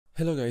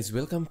Hello guys,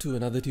 welcome to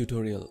another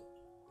tutorial.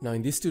 Now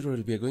in this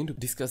tutorial we are going to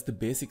discuss the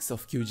basics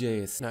of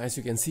QGIS. Now as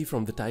you can see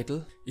from the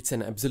title, it's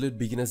an absolute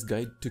beginner's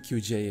guide to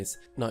QGIS.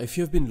 Now if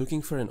you have been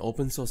looking for an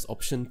open source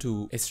option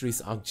to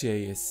Esri's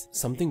ArcGIS,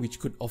 something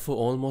which could offer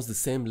almost the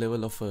same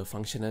level of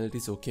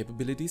functionalities or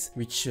capabilities,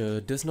 which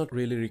does not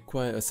really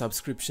require a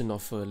subscription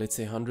of let's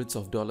say hundreds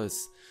of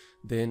dollars,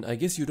 then I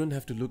guess you don't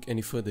have to look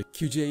any further.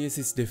 QGIS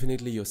is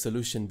definitely your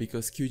solution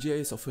because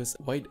QGIS offers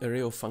a wide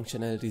array of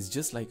functionalities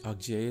just like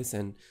ArcGIS,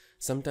 and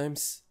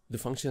sometimes the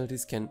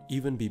functionalities can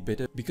even be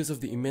better because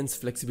of the immense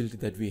flexibility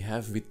that we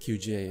have with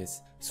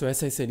QGIS. So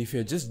as I said, if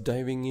you're just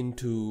diving in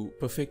to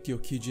perfect your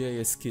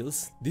QGIS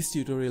skills, this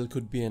tutorial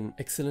could be an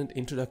excellent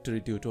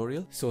introductory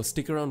tutorial. So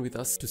stick around with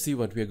us to see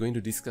what we are going to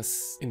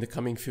discuss in the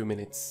coming few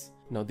minutes.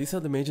 Now these are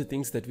the major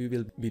things that we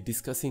will be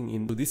discussing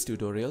in this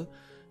tutorial.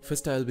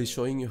 First I'll be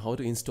showing you how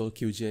to install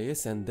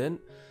QGIS, and then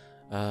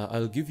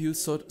I'll give you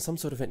some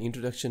sort of an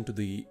introduction to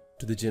the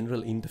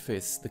general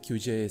interface, the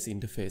QGIS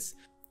interface.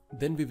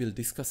 Then we will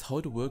discuss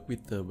how to work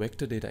with the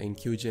vector data in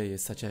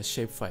QGIS such as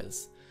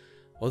Shapefiles.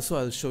 Also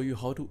I'll show you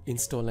how to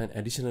install an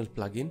additional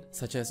plugin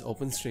such as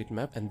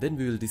OpenStreetMap, and then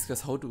we will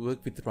discuss how to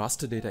work with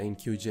raster data in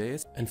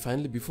QGIS. And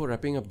finally, before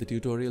wrapping up the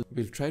tutorial,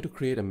 we'll try to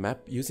create a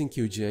map using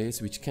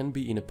QGIS which can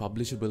be in a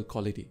publishable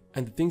quality.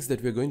 And the things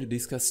that we're going to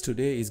discuss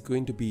today is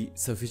going to be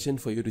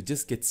sufficient for you to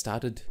just get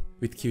started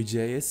with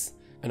QGIS.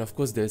 And of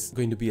course there's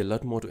going to be a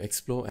lot more to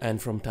explore,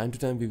 and from time to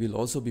time we will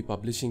also be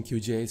publishing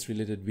QGIS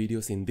related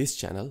videos in this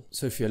channel.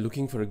 So if you're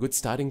looking for a good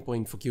starting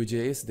point for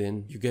QGIS,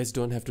 then you guys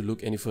don't have to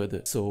look any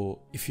further.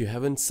 So if you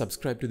haven't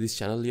subscribed to this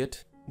channel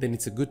yet, then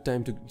it's a good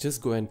time to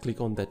just go and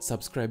click on that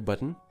subscribe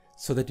button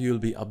so that you will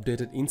be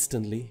updated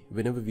instantly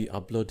whenever we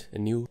upload a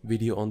new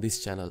video on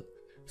this channel.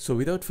 So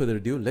without further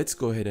ado, let's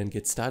go ahead and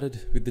get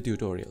started with the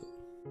tutorial.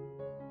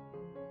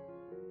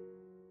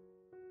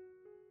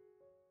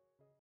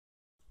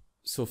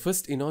 So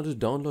first, in order to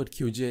download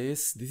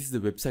QGIS, this is the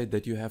website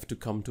that you have to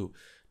come to: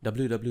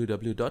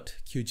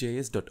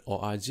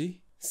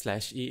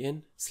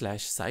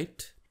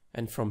 www.qgis.org/en/site,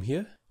 and from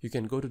here you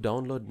can go to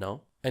download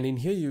now, and in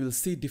here you will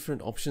see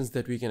different options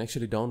that we can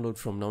actually download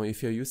from. Now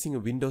if you're using a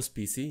Windows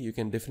PC, you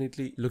can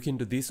definitely look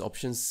into these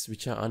options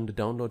which are under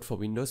download for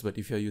Windows, but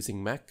if you're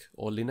using Mac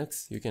or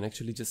Linux, you can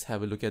actually just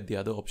have a look at the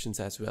other options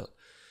as well.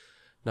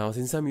 Now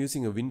since I'm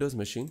using a Windows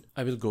machine,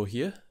 I will go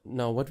here.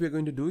 Now what we're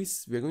going to do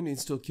is we're going to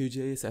install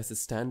QGIS as a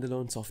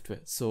standalone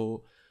software.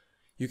 So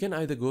you can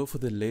either go for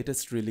the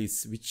latest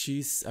release, which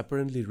is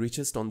apparently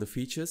richest on the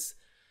features.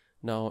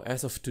 Now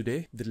as of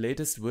today, the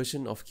latest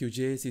version of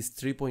QGIS is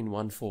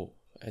 3.14.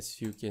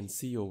 As you can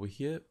see over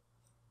here,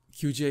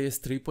 QGIS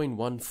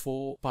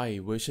 3.14 Pi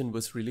version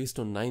was released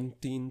on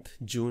 19th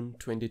June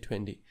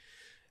 2020.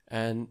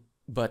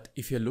 But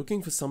if you're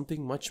looking for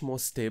something much more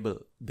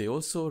stable, they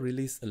also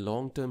release a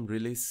long-term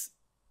release,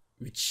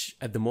 which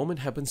at the moment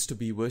happens to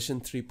be version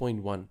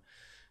 3.1.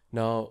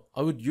 Now,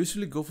 I would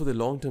usually go for the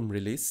long-term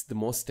release, the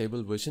more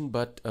stable version,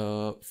 but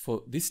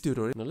for this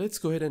tutorial, now let's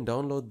go ahead and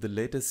download the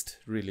latest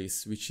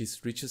release, which is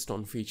richest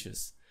on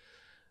features.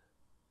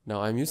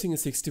 Now, I'm using a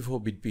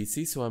 64-bit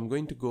PC, so I'm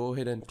going to go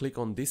ahead and click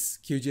on this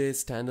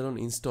QGIS standalone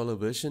installer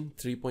version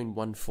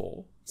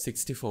 3.14,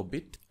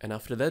 64-bit, and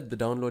after that, the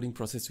downloading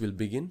process will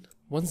begin.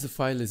 Once the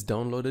file is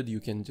downloaded, you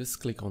can just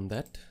click on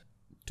that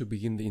to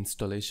begin the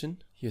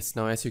installation. Yes,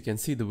 now as you can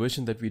see, the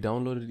version that we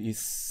downloaded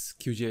is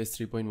QGIS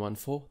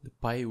 3.14, the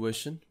Pi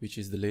version, which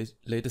is the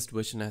latest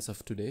version as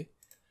of today.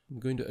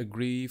 I'm going to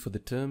agree for the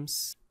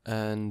terms,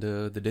 and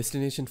the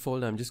destination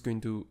folder, I'm just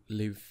going to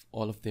leave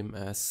all of them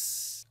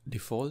as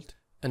default.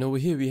 And over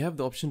here we have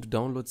the option to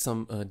download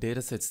some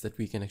datasets that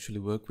we can actually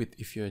work with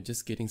if you're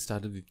just getting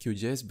started with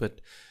QGIS, but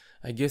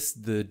I guess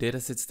the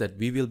datasets that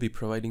we will be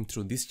providing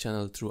through this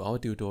channel, through our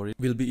tutorial,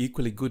 will be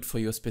equally good for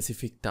your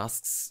specific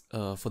tasks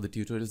for the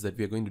tutorials that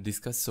we are going to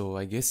discuss. So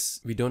I guess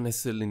we don't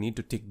necessarily need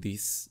to tick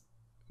these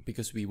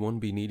because we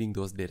won't be needing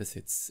those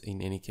datasets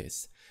in any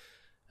case.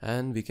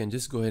 And we can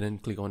just go ahead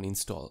and click on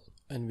install,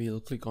 and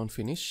we'll click on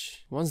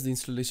finish. Once the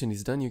installation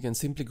is done, you can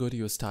simply go to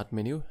your start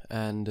menu,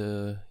 and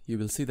you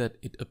will see that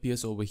it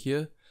appears over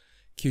here,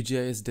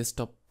 QGIS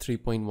Desktop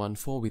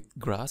 3.14 with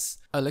grass.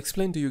 I'll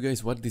explain to you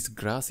guys what this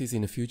grass is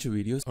in a future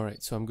videos.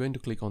 Alright, so I'm going to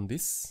click on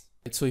this.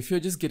 So if you're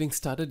just getting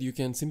started, you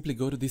can simply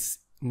go to this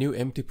new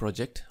empty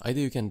project. Either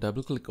you can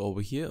double click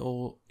over here,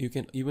 or you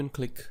can even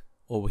click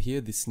over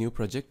here, this new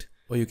project,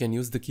 or you can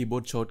use the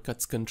keyboard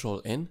shortcuts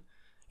Ctrl-N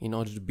in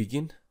order to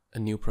begin a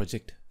new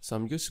project. So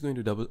I'm just going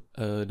to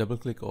double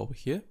click over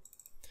here,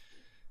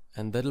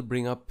 and that'll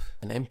bring up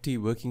an empty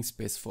working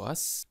space for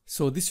us.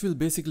 So this will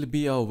basically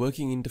be our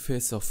working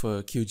interface of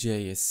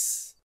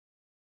QGIS.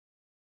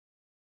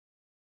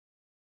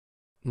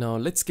 Now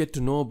let's get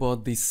to know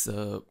about these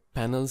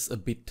panels a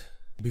bit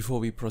before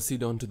we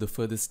proceed on to the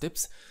further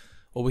steps.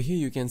 Over here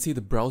you can see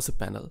the browser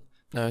panel.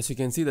 Now as you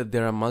can see that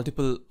there are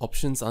multiple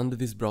options under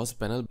this browser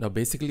panel. Now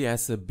basically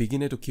as a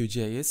beginner to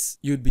QGIS,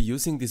 you'd be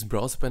using this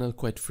browser panel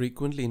quite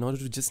frequently in order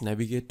to just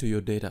navigate to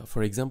your data.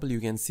 For example,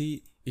 you can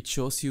see it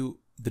shows you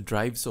the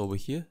drives over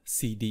here,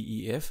 C,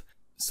 D, E, F.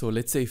 So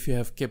let's say if you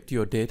have kept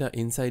your data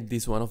inside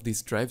this one of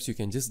these drives, you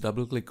can just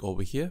double click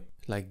over here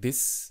like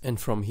this, and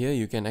from here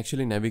you can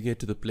actually navigate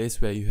to the place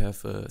where you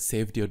have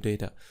saved your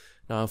data.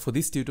 Now for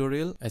this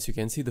tutorial, as you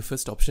can see, the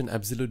first option,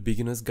 Absolute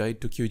Beginner's Guide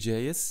to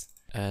QGIS.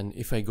 And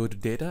if I go to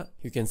data,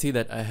 you can see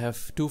that I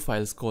have two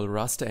files called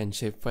raster and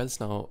shapefiles.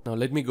 Now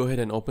let me go ahead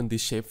and open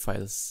these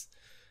shapefiles.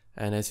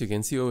 And as you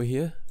can see over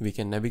here, we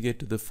can navigate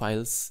to the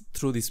files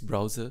through this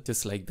browser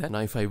just like that.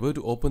 Now if I were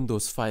to open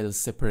those files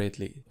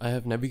separately, I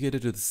have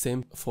navigated to the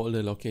same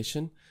folder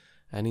location,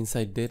 and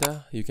inside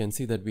data you can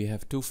see that we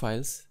have two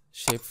files,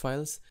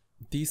 shapefiles.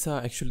 These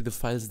are actually the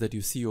files that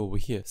you see over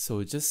here.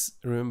 So just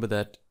remember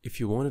that if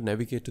you want to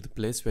navigate to the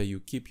place where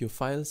you keep your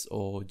files,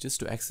 or just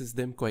to access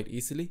them quite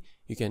easily,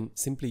 you can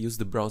simply use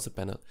the browser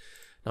panel.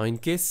 Now in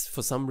case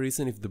for some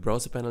reason if the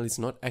browser panel is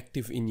not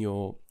active in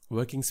your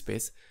working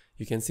space,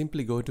 you can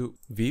simply go to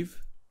View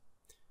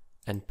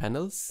and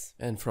Panels,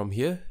 and from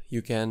here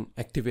you can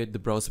activate the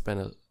browser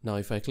panel. Now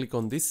if I click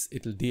on this,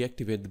 it will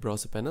deactivate the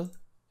browser panel.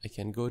 I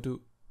can go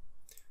to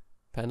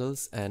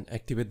Panels and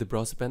activate the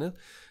browser panel.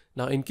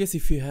 Now in case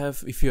if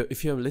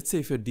you're let's say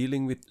if you're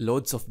dealing with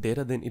loads of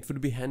data, then it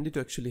would be handy to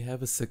actually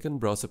have a second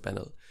browser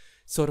panel,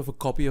 sort of a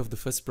copy of the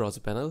first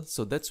browser panel.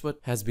 So that's what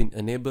has been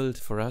enabled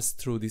for us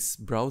through this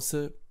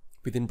browser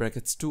within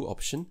brackets 2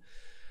 option.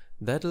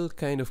 That'll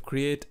kind of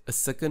create a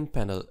second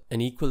panel, an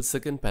equal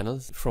second panel,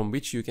 from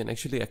which you can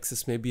actually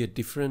access maybe a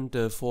different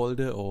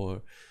folder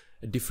or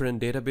a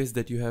different database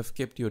that you have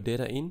kept your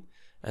data in,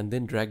 and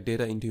then drag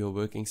data into your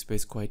working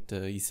space quite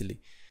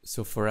easily.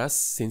 So for us,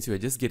 since we are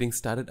just getting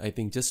started, I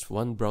think just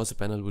one browser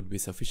panel would be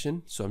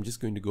sufficient. So I'm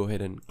just going to go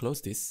ahead and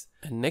close this.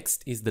 And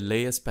next is the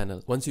layers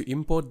panel. Once you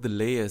import the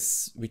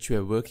layers which we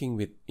are working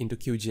with into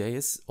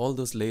QGIS, all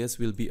those layers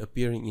will be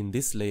appearing in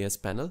this layers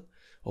panel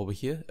over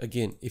here.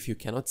 Again, if you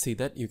cannot see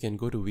that, you can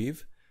go to View,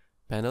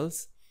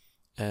 Panels,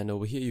 and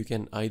over here you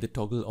can either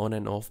toggle on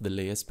and off the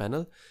layers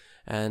panel.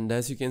 And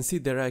as you can see,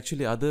 there are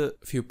actually other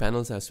few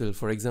panels as well.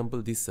 For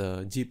example, this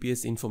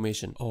GPS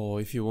information, or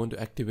if you want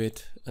to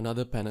activate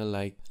another panel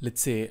like,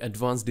 let's say,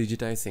 advanced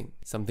digitizing,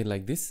 something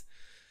like this.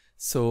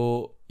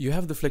 So you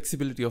have the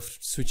flexibility of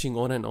switching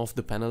on and off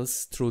the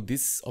panels through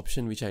this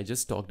option which I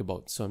just talked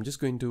about. So I'm just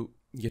going to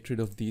get rid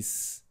of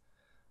these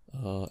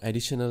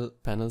additional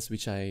panels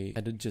which I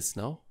added just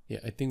now. Yeah,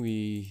 I think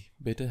we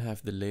better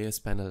have the layers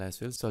panel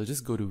as well. So I'll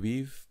just go to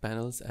View,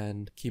 Panels,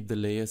 and keep the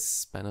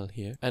layers panel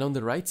here. And on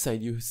the right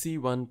side, you see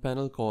one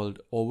panel called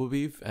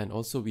Overview, and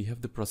also we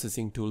have the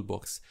processing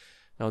toolbox.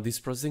 Now this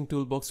processing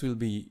toolbox will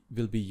be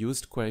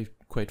used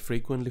quite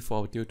frequently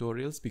for our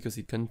tutorials, because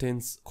it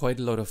contains quite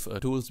a lot of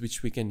tools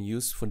which we can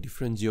use for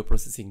different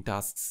geoprocessing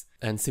tasks.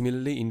 And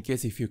similarly, in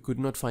case if you could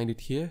not find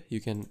it here,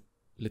 you can,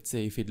 let's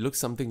say if it looks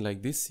something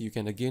like this, you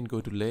can again go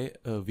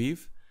to View,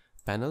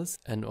 Panels,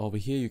 and over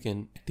here you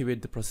can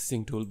activate the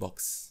processing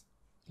toolbox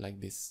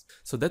like this.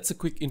 So that's a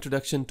quick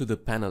introduction to the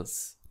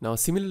panels. Now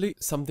similarly,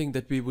 something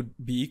that we would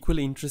be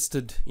equally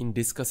interested in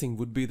discussing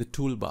would be the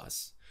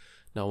toolbars.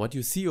 Now what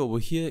you see over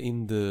here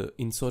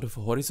in sort of a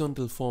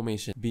horizontal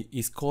formation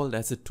is called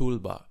as a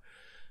toolbar.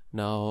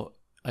 Now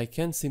I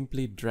can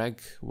simply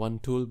drag one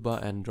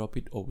toolbar and drop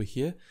it over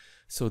here.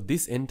 So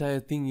this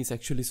entire thing is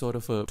actually sort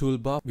of a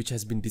toolbar which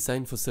has been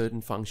designed for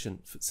certain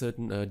function,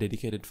 certain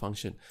dedicated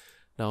function.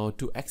 Now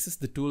to access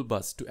the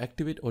toolbars, to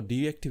activate or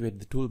deactivate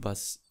the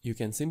toolbars, you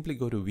can simply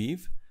go to View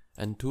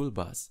and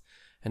Toolbars.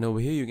 And over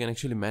here you can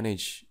actually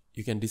manage,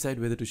 you can decide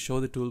whether to show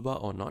the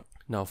toolbar or not.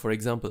 Now for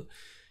example,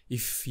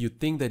 if you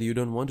think that you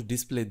don't want to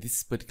display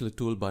this particular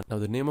toolbar, now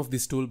the name of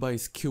this toolbar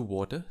is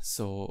QWater.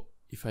 So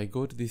if I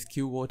go to this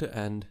QWater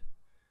and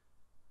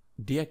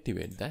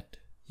deactivate that,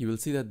 you will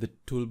see that the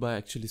toolbar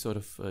actually sort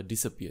of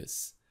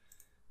disappears.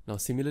 Now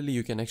similarly,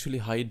 you can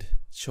actually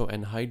show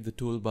and hide the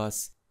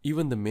toolbars,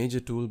 even the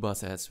major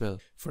toolbars as well.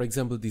 For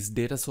example, this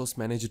data source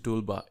manager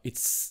toolbar,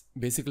 it's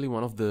basically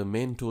one of the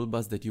main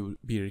toolbars that you will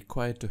be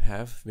required to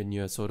have when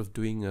you are sort of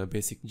doing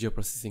basic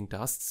geoprocessing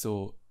tasks.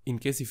 So in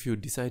case if you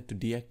decide to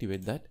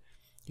deactivate that,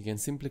 you can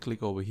simply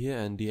click over here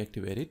and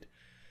deactivate it.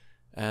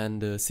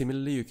 And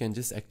similarly, you can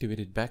just activate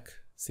it back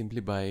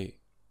simply by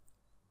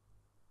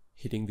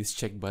hitting this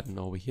check button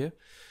over here.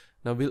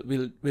 Now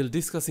we'll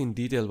discuss in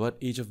detail what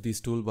each of these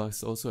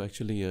toolbars also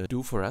actually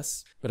do for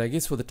us. But I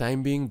guess for the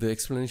time being, the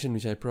explanation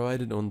which I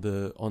provided on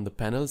the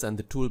panels and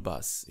the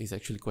toolbars is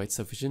actually quite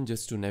sufficient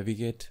just to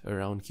navigate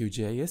around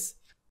QGIS.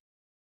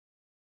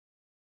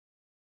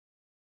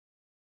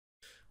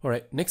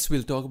 Alright, next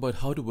we'll talk about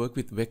how to work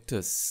with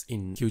vectors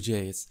in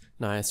QGIS.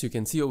 Now as you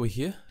can see over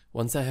here,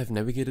 once I have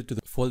navigated to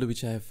the folder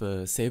which I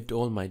have saved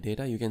all my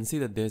data, you can see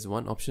that there's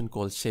one option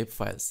called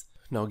Shapefiles.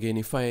 Now again,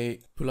 if I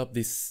pull up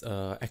this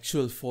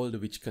actual folder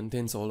which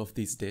contains all of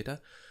these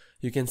data,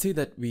 you can see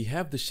that we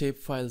have the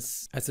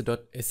shapefiles as a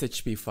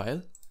 .shp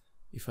file.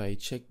 If I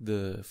check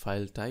the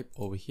file type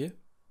over here,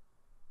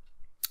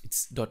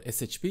 it's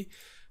 .shp.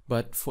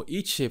 But for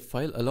each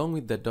shapefile, along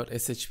with that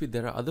 .shp,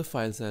 there are other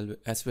files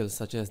as well,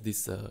 such as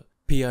this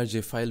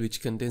prj file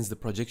which contains the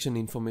projection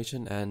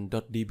information, and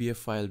 .dbf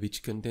file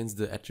which contains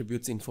the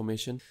attributes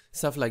information,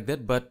 stuff like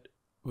that. But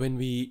when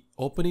we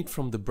open it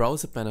from the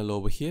browser panel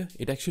over here,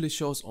 it actually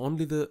shows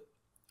only the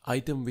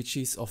item which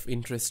is of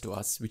interest to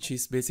us, which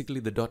is basically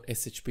the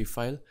 .shp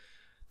file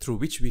through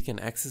which we can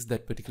access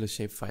that particular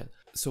shapefile.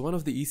 So one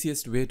of the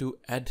easiest way to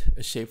add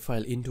a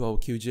shapefile into our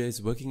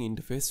QGIS working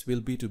interface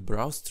will be to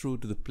browse through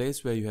to the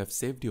place where you have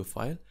saved your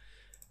file,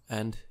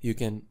 and you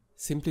can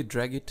simply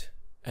drag it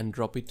and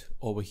drop it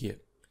over here.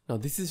 Now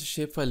this is a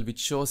shapefile which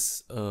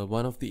shows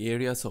one of the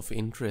areas of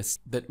interest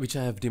which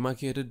I have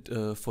demarcated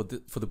for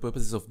the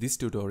purposes of this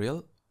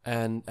tutorial.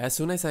 And as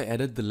soon as I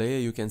added the layer,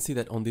 you can see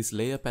that on this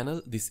layer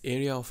panel, this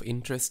area of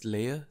interest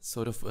layer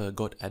sort of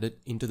got added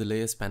into the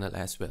layers panel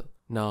as well.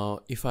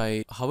 Now, if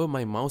I hover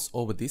my mouse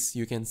over this,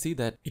 you can see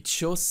that it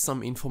shows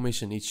some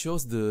information. It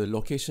shows the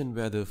location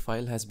where the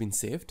file has been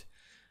saved.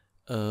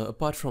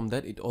 Apart from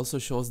that, it also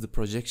shows the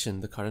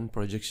projection, the current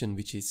projection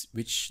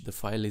which the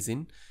file is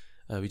in,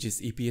 which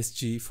is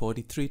EPSG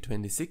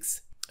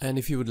 4326. And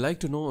if you would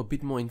like to know a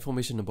bit more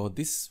information about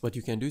this, what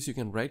you can do is you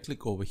can right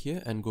click over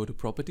here and go to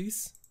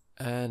properties.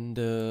 And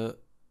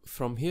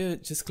from here,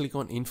 just click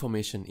on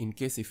information in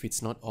case if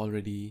it's not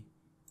already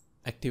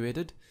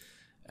activated.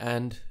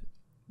 And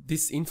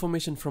this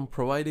information from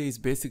provider is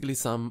basically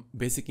some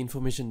basic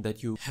information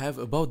that you have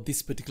about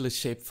this particular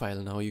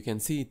shapefile. Now you can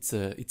see it's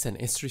an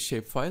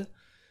S3 shapefile,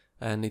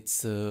 and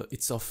it's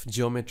of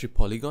geometry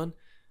polygon,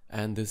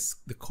 and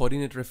the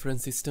coordinate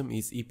reference system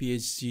is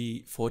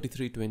EPSG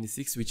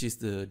 4326, which is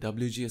the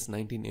WGS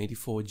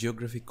 1984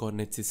 geographic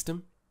coordinate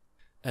system.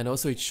 And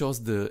also it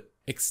shows the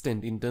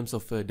extent in terms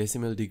of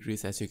decimal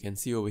degrees, as you can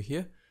see over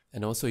here,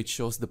 and also it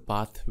shows the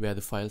path where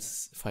the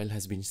file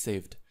has been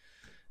saved.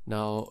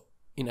 Now,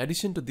 in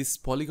addition to this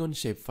polygon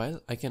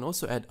shapefile, I can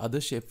also add other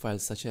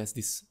shapefiles such as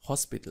this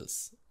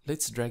hospitals.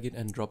 Let's drag it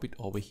and drop it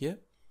over here.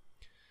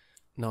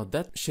 Now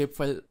that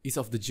shapefile is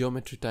of the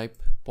geometry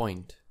type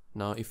point.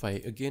 Now if I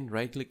again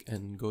right click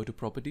and go to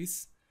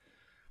properties,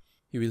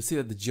 you will see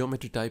that the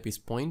geometry type is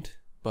point.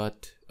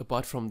 But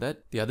apart from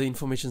that, the other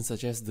information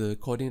such as the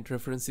coordinate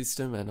reference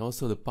system and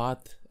also the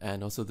path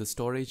and also the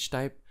storage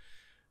type,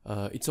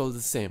 it's all the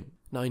same.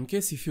 Now in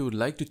case if you would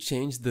like to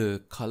change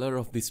the color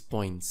of these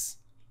points,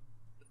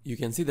 you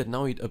can see that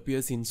now it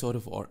appears in sort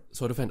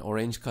of an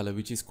orange color,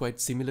 which is quite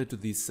similar to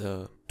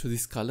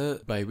this color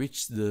by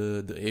which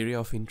the area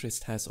of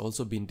interest has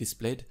also been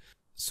displayed.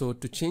 So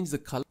to change the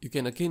color, you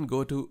can again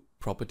go to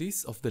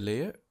properties of the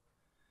layer,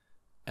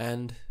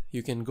 and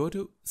you can go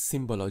to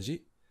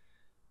symbology.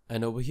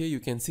 And over here you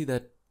can see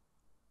that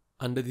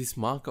under this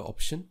marker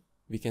option,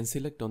 we can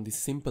select on this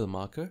simple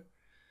marker,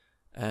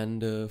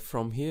 and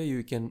from here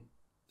you can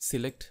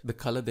select the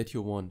color that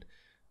you want.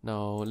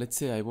 Now let's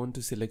say I want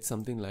to select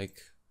something like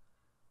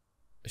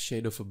a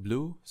shade of a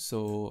blue,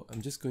 so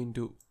I'm just going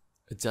to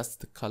adjust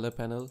the color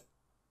panel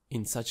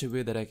in such a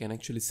way that I can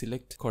actually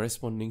select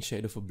corresponding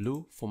shade of a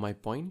blue for my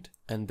point,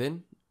 and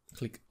then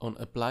click on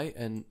apply,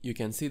 and you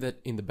can see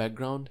that in the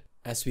background,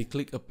 as we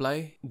click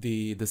apply,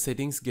 the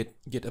settings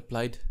get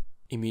applied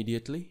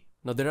immediately.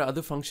 Now there are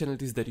other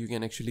functionalities that you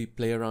can actually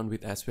play around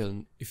with as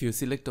well. If you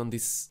select on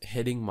this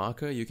heading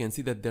marker, you can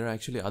see that there are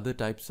actually other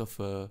types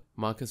of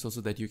markers also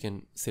that you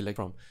can select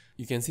from.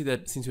 You can see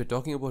that since we're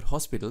talking about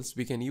hospitals,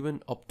 we can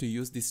even opt to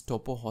use this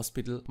topo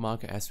hospital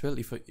marker as well.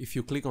 If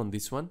you click on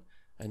this one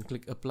and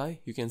click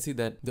apply, you can see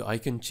that the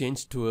icon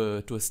changed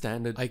to a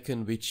standard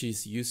icon which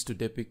is used to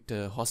depict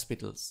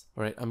hospitals.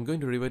 Alright, I'm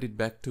going to revert it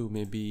back to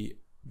maybe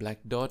black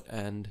dot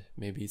and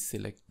maybe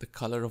select the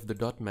color of the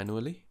dot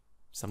manually,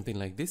 something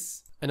like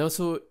this. And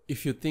also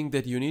if you think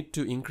that you need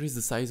to increase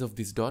the size of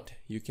this dot,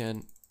 you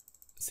can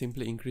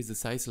simply increase the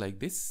size like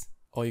this,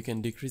 or you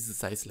can decrease the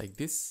size like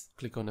this.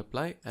 Click on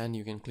apply and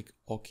you can click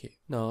OK.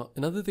 Now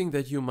another thing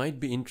that you might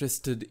be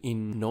interested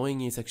in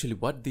knowing is actually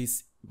what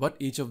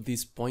each of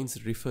these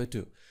points refer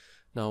to.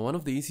 Now one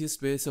of the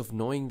easiest ways of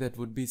knowing that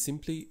would be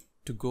simply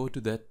to go to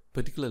that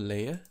particular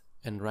layer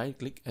and right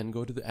click and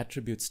go to the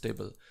attributes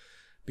table.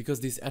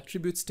 Because this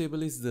attributes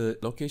table is the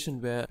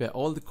location where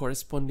all the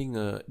corresponding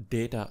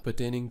data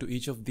pertaining to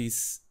each of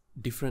these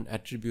different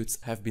attributes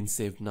have been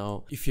saved.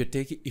 Now if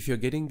you're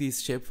getting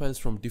these shapefiles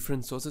from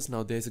different sources,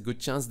 now there's a good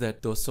chance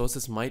that those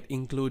sources might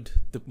include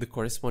the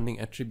corresponding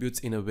attributes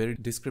in a very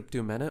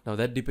descriptive manner. Now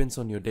that depends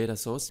on your data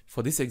source.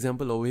 For this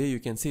example over here, you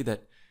can see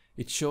that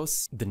it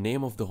shows the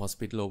name of the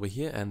hospital over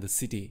here and the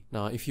city.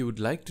 Now if you would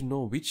like to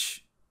know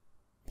which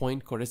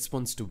point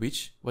corresponds to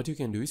which, what you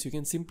can do is you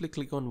can simply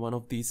click on one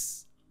of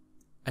these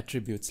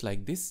attributes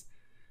like this,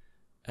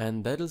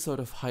 and that'll sort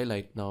of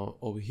highlight. Now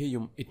over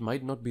here it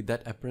might not be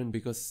that apparent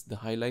because the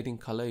highlighting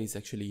color is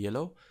actually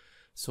yellow.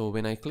 So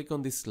when I click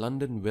on this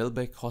London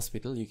Welbeck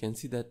Hospital, you can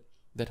see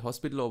that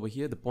hospital over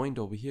here, the point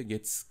over here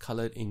gets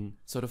colored in,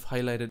 sort of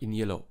highlighted in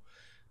yellow.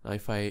 Now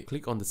if I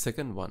click on the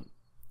second one,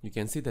 you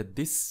can see that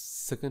this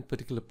second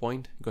particular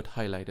point got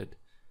highlighted.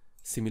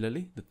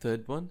 Similarly, the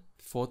third one,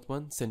 fourth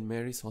one, St.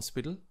 Mary's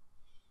Hospital,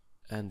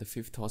 and the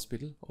fifth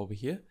hospital over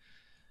here.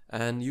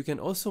 And you can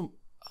also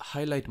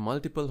highlight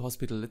multiple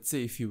hospitals. Let's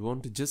say if you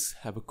want to just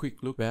have a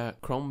quick look where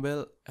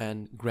Cromwell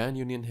and Grand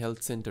Union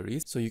Health Center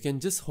is, so you can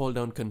just hold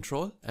down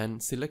Control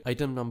and select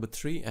item number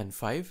 3 and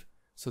 5.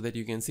 so that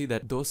you can see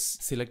that those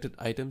selected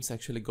items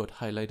actually got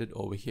highlighted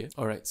over here.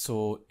 Alright,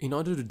 so in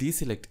order to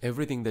deselect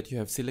everything that you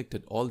have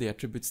selected, all the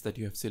attributes that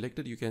you have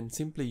selected, you can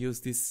simply use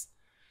this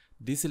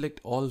deselect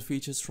all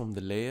features from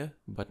the layer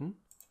button,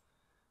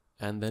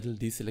 and that will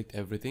deselect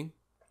everything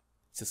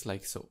just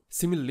like so.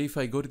 Similarly, if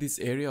I go to this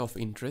area of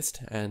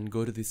interest and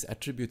go to this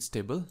attributes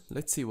table,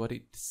 let's see what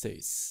it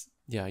says.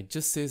 Yeah, it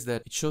just says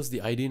that it shows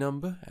the ID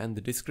number and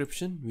the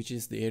description, which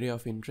is the area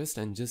of interest,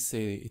 and just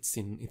say it's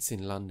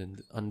in London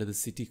under the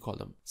city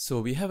column.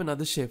 So we have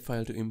another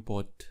shapefile to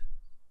import.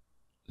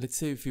 Let's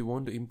say if we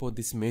want to import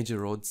this major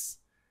roads,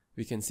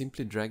 we can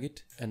simply drag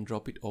it and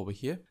drop it over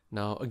here.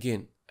 Now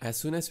again, as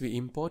soon as we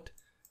import,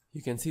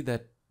 you can see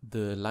that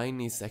the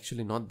line is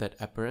actually not that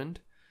apparent.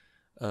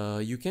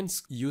 You can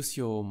use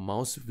your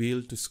mouse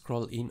wheel to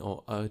scroll in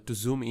or to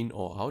zoom in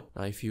or out.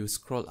 Now if you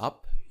scroll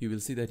up, you will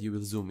see that you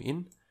will zoom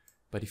in,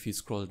 but if you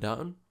scroll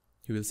down,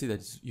 you will see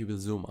that you will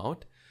zoom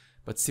out.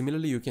 But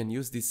similarly, you can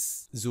use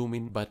this zoom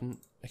in button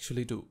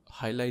actually to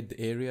highlight the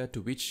area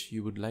to which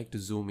you would like to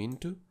zoom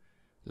into,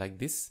 like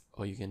this,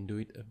 or you can do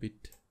it a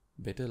bit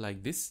better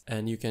like this,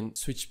 and you can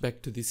switch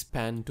back to this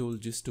pan tool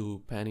just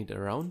to pan it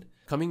around.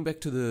 Coming back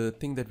to the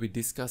thing that we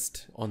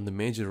discussed on the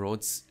major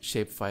roads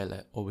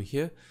shapefile over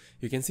here,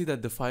 you can see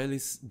that the file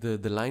is the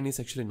line is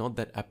actually not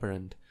that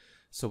apparent.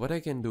 So what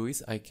I can do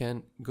is I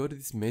can go to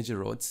this major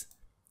roads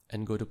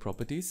and go to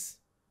properties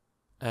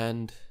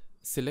and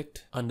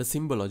select under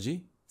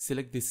symbology,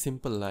 select this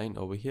simple line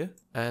over here,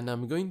 and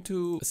I'm going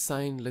to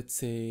assign, let's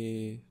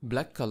say,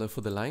 black color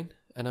for the line,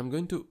 and I'm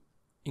going to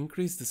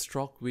increase the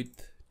stroke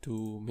width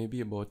to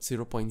maybe about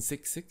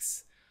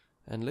 0.66,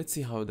 and let's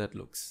see how that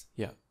looks.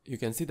 Yeah, you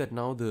can see that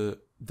now the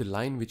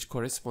line which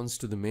corresponds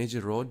to the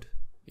major road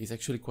is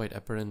actually quite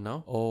apparent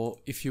now. Or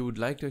if you would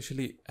like to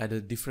actually add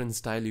a different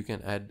style, you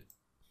can add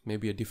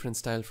maybe a different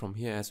style from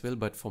here as well,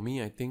 but for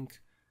me I think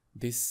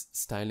this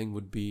styling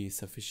would be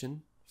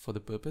sufficient for the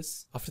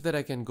purpose. After that,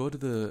 I can go to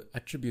the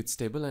attributes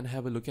table and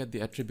have a look at the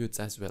attributes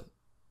as well.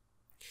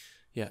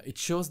 Yeah, it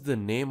shows the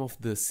name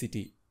of the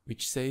city,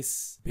 which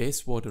says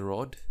Bayswater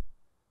Road,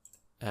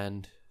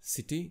 and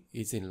city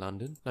is in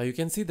London. Now you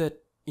can see that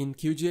in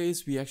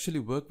QGIS we actually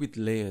work with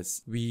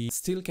layers. We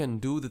still can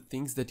do the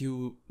things that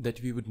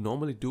we would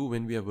normally do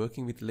when we are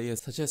working with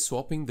layers, such as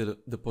swapping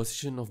the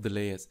position of the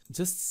layers.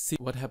 Just see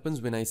what happens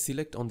when I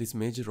select on these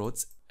major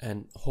roads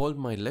and hold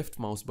my left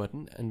mouse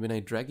button, and when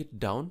I drag it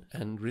down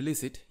and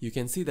release it, you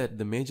can see that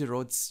the major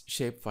roads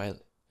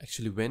shapefile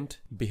actually went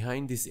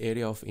behind this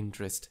area of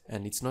interest,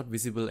 and it's not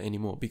visible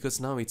anymore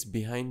because now it's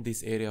behind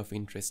this area of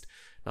interest.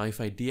 Now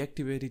if I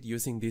deactivate it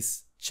using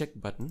this check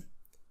button,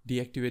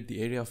 deactivate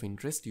the area of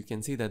interest, you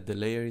can see that the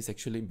layer is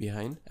actually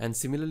behind. And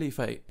similarly,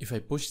 if I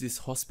push this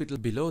hospital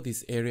below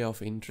this area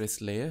of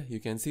interest layer, you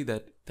can see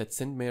that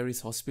St.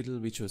 Mary's Hospital,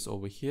 which was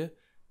over here,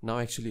 now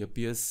actually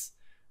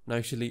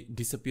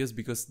disappears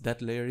because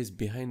that layer is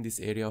behind this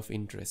area of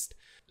interest.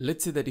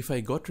 Let's say that if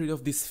I got rid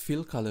of this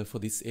fill color for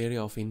this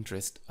area of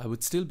interest, I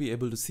would still be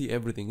able to see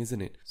everything,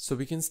 isn't it? So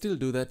we can still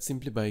do that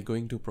simply by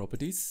going to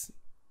properties.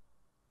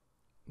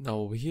 Now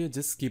over here,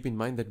 just keep in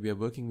mind that we are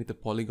working with a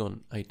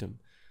polygon item.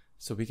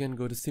 So we can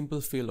go to simple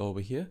fill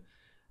over here,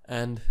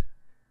 and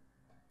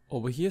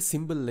over here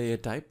symbol layer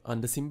type,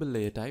 under symbol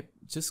layer type,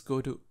 just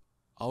go to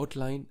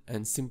outline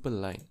and simple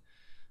line.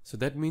 So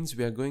that means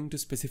we are going to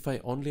specify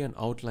only an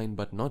outline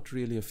but not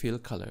really a fill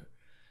color.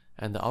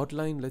 And the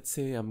outline, let's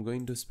say I'm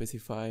going to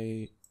specify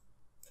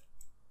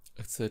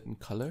a certain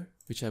color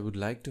which I would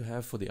like to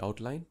have for the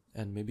outline,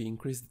 and maybe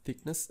increase the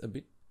thickness a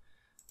bit.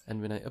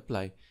 And when I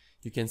apply,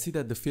 you can see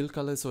that the fill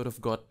color sort of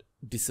got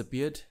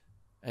disappeared,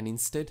 and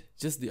instead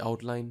just the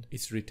outline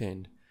is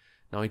retained.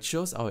 Now it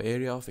shows our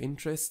area of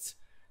interest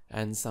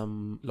and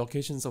some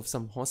locations of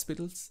some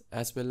hospitals,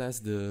 as well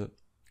as the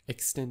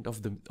extent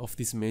of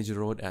this major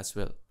road as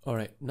well.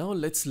 Alright, now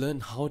let's learn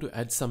how to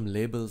add some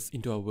labels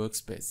into our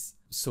workspace.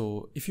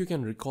 So if you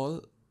can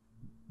recall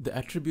the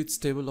attributes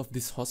table of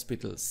these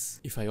hospitals,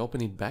 if I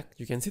open it back,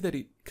 you can see that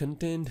it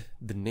contained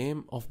the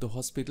name of the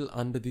hospital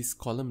under this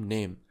column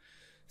name.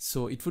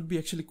 So it would be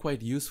actually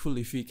quite useful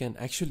if we can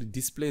actually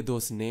display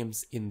those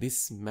names in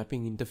this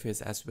mapping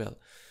interface as well.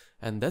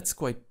 And that's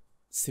quite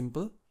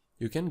simple.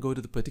 You can go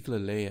to the particular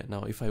layer.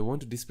 Now if I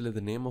want to display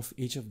the name of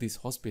each of these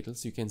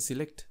hospitals, you can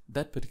select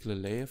that particular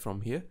layer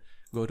from here,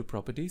 go to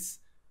properties,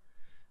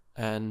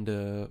 and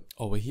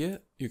over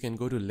here you can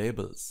go to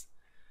labels.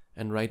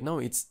 And right now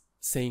it's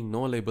saying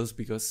no labels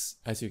because,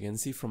 as you can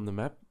see from the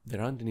map,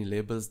 there aren't any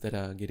labels that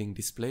are getting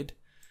displayed.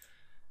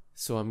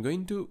 So I'm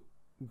going to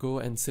go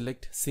and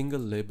select single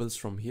labels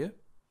from here,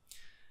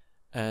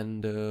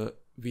 and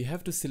we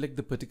have to select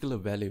the particular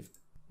value.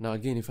 Now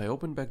again, if I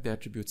open back the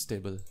attributes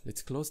table,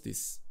 let's close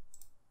this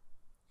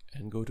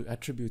and go to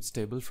attributes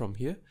table from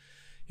here,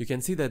 you can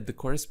see that the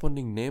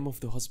corresponding name of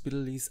the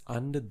hospital is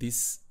under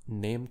this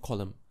name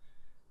column.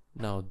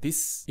 Now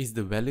this is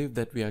the value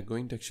that we are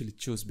going to actually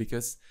choose,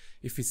 because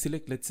if we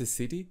select, let's say,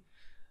 city,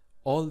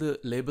 all the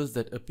labels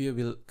that appear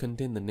will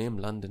contain the name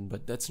London,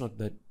 but that's not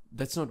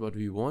what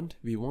we want.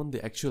 We want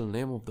the actual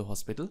name of the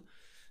hospital.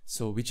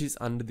 So which is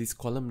under this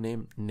column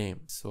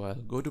name. So I'll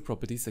go to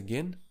properties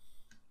again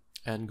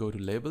and go to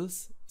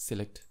labels,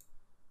 select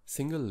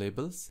single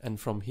labels, and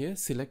from here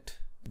select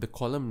the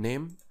column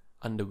name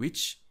under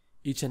which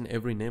each and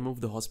every name of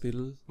the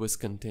hospital was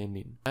contained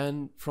in.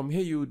 And from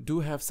here you do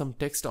have some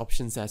text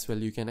options as well.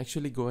 You can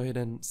actually go ahead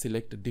and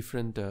select a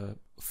different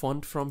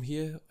font from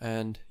here,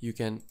 and you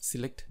can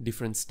select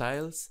different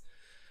styles.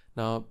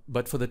 Now,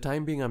 but for the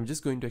time being, I'm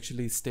just going to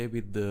actually stay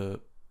with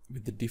the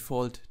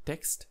default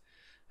text.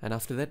 And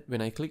after that,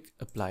 when I click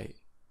apply,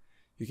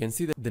 you can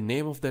see that the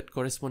name of that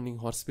corresponding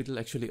hospital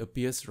actually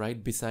appears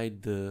right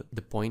beside the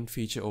point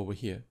feature over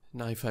here.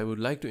 Now, if I would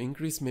like to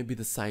increase maybe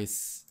the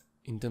size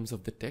in terms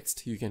of the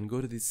text, you can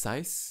go to this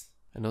size,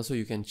 and also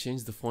you can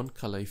change the font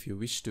color if you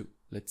wish to.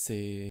 Let's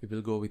say we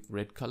will go with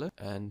red color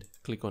and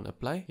click on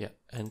apply, yeah,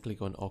 and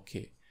click on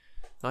OK.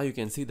 Now you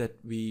can see that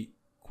we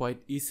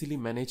quite easily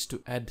managed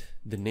to add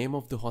the name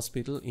of the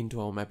hospital into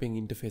our mapping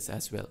interface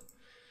as well.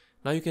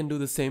 Now you can do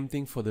the same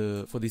thing for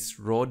this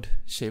road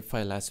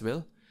shapefile as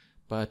well,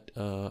 but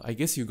I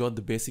guess you got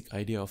the basic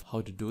idea of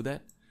how to do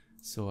that.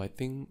 So I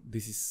think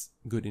this is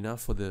good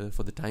enough for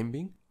the time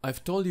being.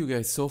 I've told you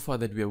guys so far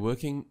that we are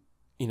working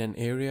in an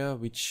area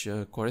which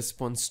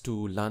corresponds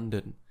to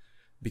London,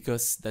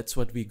 because that's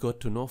what we got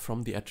to know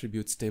from the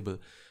attributes table.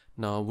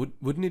 Now,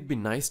 wouldn't it be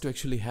nice to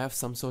actually have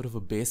some sort of a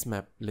base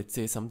map, let's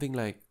say something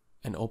like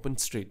an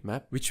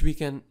OpenStreetMap, which we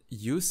can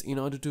use in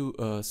order to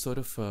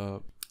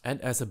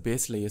add as a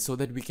base layer, so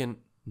that we can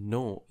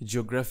know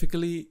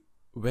geographically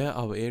where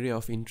our area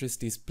of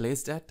interest is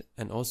placed at,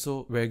 and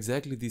also where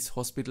exactly these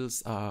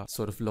hospitals are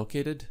sort of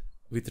located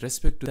with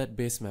respect to that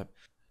base map.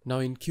 Now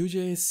in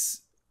QGIS,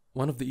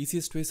 one of the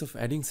easiest ways of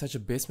adding such a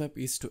base map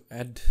is to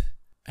add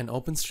an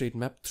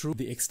OpenStreetMap through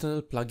the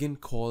external plugin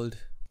called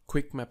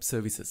Quick Map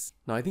Services.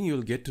 Now I think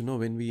you'll get to know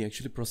when we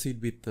actually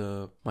proceed with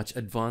much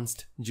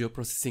advanced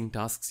geoprocessing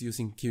tasks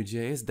using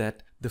QGIS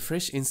that the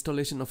fresh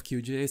installation of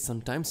QGIS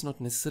sometimes not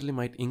necessarily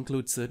might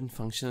include certain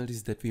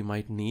functionalities that we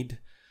might need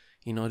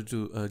in order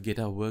to get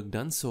our work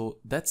done. So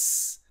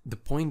that's the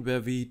point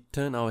where we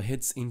turn our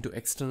heads into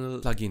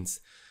external plugins.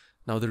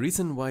 Now the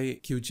reason why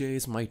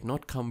QGIS might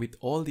not come with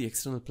all the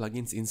external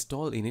plugins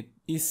installed in it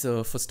is,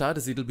 for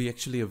starters, it'll be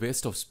actually a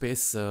waste of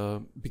space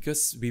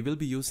because we will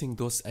be using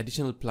those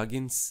additional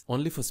plugins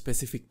only for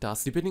specific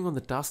tasks. Depending on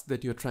the task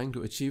that you're trying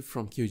to achieve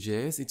from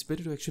QGIS, it's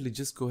better to actually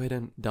just go ahead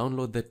and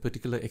download that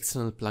particular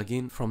external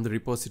plugin from the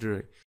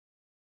repository.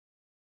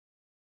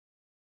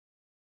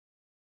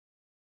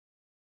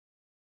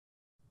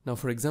 Now,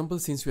 for example,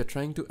 since we are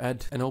trying to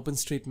add an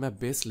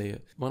OpenStreetMap base layer,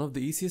 one of the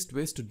easiest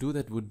ways to do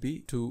that would be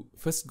to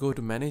first go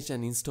to Manage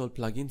and Install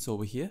Plugins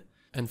over here.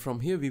 And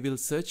from here, we will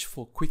search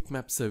for Quick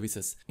Map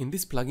Services. In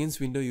this plugins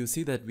window, you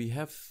see that we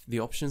have the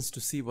options to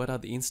see what are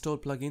the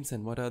installed plugins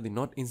and what are the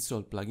not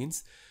installed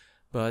plugins.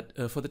 But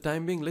for the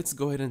time being, let's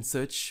go ahead and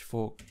search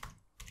for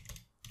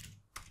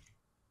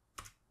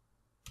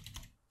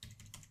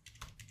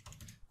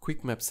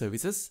Quick Map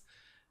Services.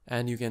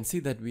 And you can see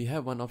that we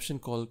have one option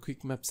called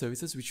Quick Map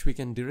Services, which we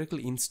can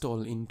directly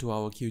install into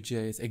our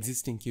QGIS,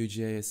 existing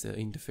QGIS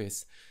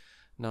interface.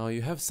 Now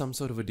you have some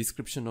sort of a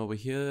description over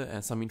here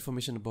and some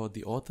information about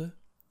the author.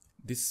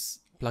 This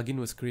plugin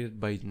was created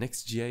by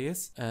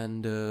NextGIS,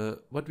 and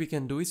what we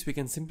can do is we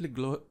can simply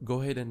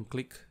go ahead and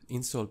click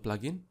Install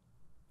Plugin.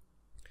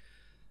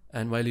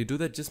 And while you do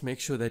that, just make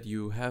sure that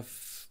you have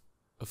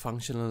a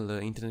functional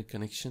internet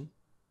connection,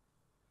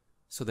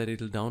 so that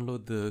it will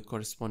download the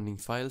corresponding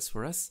files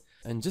for us.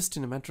 And just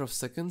in a matter of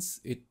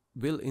seconds, it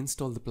will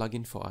install the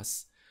plugin for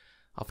us.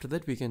 After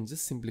that, we can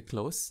just simply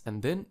close,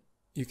 and then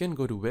you can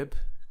go to Web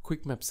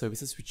Quick Map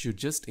Services, which you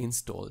just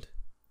installed,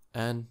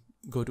 and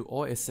go to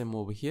OSM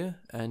over here,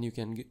 and you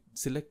can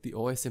select the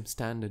OSM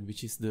standard,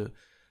 which is the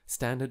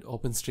standard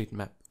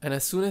OpenStreetMap. And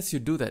as soon as you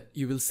do that,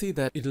 you will see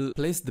that it will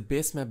place the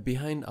base map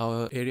behind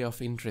our area of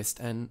interest.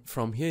 And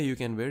from here, you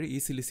can very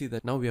easily see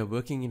that now we are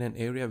working in an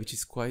area which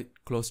is quite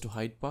close to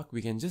Hyde Park.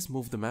 We can just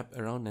move the map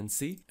around and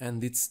see.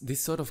 And this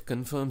sort of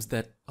confirms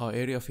that our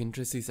area of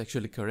interest is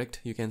actually correct.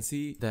 You can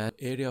see that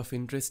area of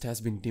interest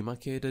has been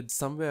demarcated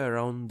somewhere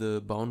around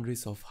the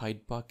boundaries of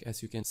Hyde Park,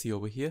 as you can see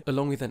over here,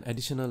 along with an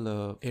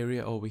additional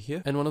area over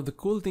here. And one of the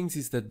cool things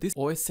is that this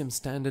OSM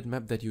standard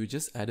map that you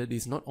just added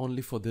is not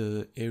only for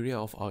the area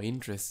of our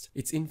interest.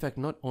 It's in fact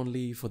not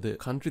only for the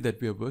country that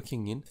we are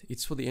working in,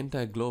 it's for the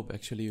entire globe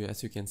actually,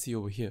 as you can see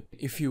over here.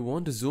 If you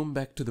want to zoom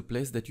back to the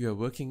place that you are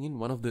working in,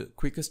 one of the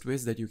quickest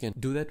ways that you can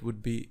do that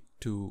would be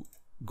to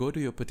go to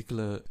your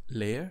particular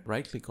layer,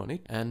 right click on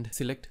it and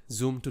select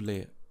zoom to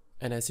layer.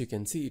 And as you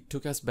can see, it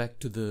took us back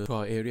to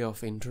our area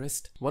of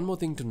interest. One more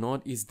thing to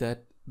note is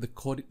that the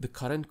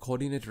current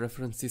coordinate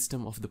reference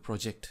system of the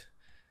project.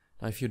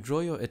 Now if you draw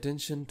your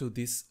attention to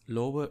this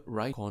lower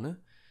right corner,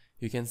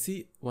 you can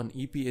see one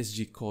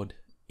EPSG code.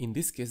 In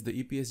this case,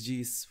 the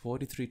EPSG is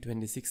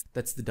 4326.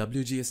 That's the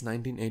WGS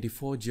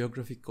 1984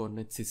 Geographic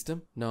Coordinate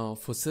System. Now,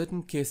 for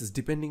certain cases,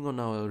 depending on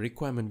our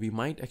requirement, we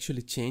might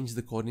actually change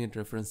the coordinate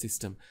reference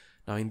system.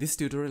 Now in this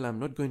tutorial, I'm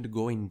not going to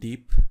go in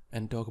deep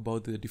and talk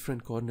about the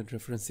different coordinate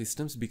reference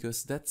systems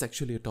because that's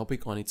actually a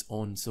topic on its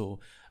own. So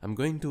I'm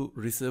going to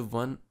reserve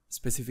one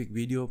specific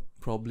video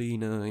probably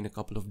in a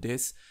couple of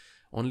days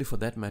only for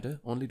that matter,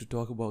 only to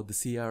talk about the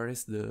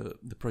CRS,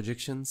 the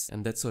projections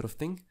and that sort of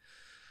thing.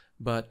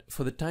 But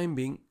for the time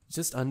being,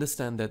 just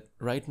understand that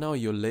right now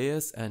your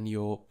layers and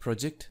your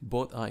project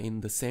both are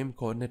in the same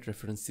coordinate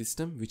reference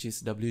system, which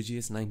is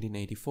WGS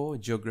 1984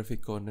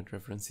 Geographic Coordinate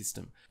Reference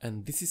System.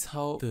 And this is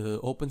how the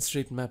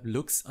OpenStreetMap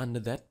looks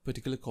under that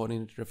particular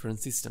coordinate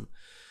reference system.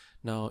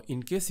 Now,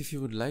 in case if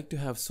you would like to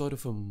have sort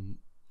of a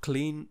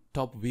clean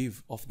top view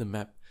of the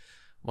map,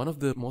 one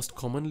of the most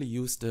commonly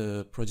used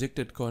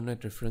projected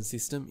coordinate reference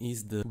system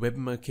is the Web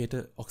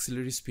Mercator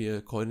Auxiliary Sphere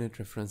Coordinate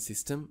Reference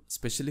System,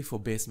 especially for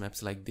base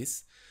maps like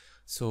this.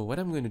 So what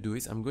I'm going to do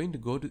is I'm going to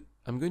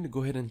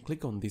go ahead and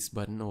click on this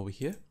button over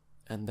here,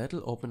 and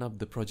that'll open up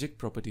the project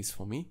properties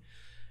for me.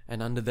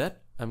 And under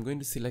that, I'm going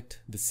to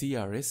select the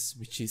CRS,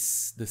 which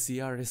is the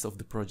CRS of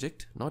the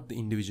project, not the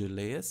individual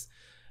layers.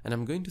 And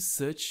I'm going to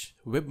search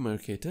Web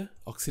Mercator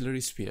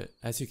Auxiliary Sphere.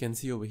 As you can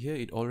see over here,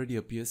 it already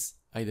appears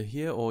either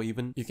here or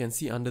even you can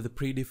see under the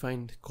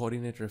predefined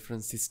coordinate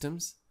reference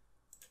systems,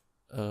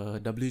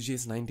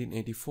 WGS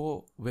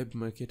 1984 Web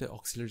Mercator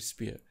Auxiliary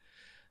Sphere.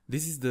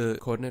 This is the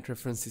coordinate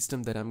reference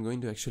system that I'm going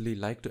to actually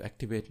like to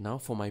activate now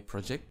for my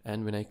project.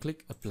 And when I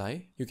click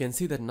apply, you can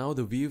see that now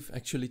the view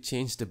actually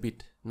changed a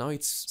bit. Now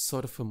it's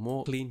sort of a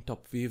more clean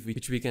top view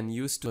which we can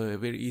use to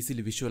very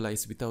easily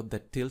visualize without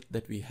that tilt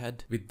that we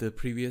had with the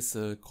previous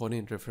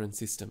coordinate reference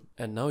system.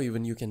 And now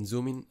even you can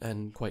zoom in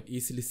and quite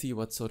easily see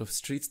what sort of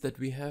streets that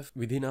we have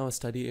within our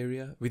study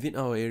area, within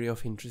our area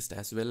of interest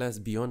as well as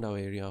beyond our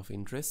area of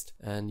interest.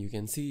 And you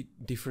can see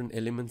different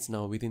elements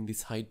now within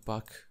this Hyde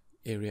Park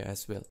area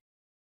as well.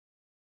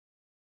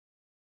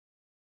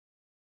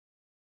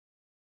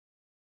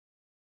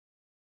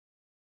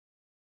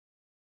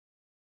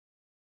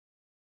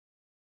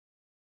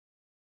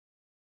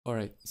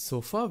 Alright,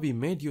 so far we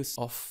made use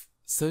of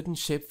certain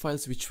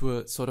shapefiles which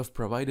were sort of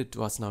provided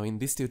to us. Now in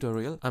this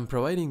tutorial, I'm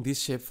providing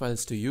these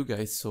shapefiles to you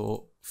guys.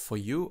 So for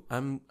you,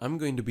 I'm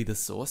going to be the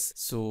source.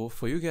 So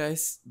for you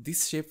guys,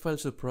 these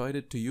shapefiles were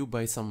provided to you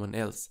by someone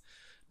else.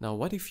 Now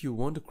what if you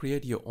want to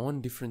create your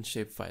own different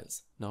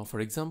shapefiles? Now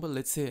for example,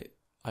 let's say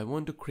I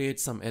want to create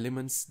some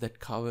elements that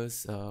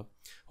covers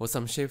or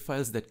some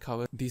shapefiles that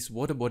cover these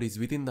water bodies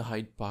within the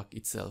Hyde Park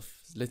itself.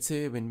 Let's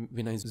say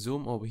when I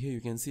zoom over here,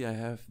 you can see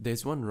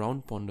there's one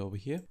round pond over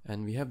here,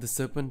 and we have the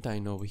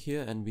serpentine over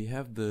here, and we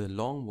have the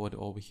long water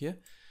over here.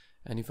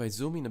 And if I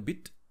zoom in a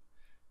bit,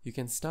 you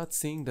can start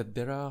seeing that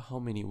there are how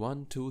many?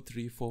 1, 2,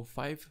 3, 4,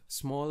 5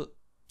 small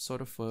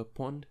sort of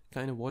pond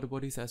kind of water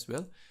bodies as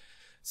well.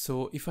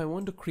 So if I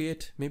want to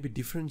create maybe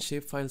different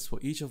shapefiles for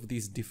each of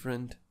these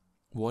different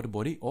water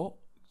body, or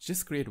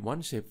just create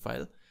one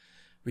shapefile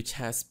which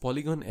has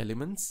polygon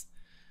elements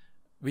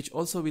which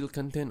also will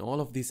contain all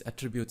of these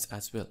attributes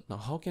as well. Now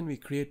how can we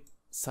create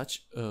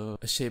such a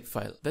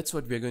shapefile? That's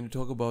what we're going to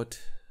talk about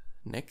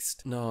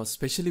next. Now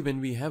especially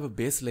when we have a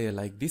base layer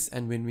like this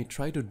and when we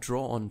try to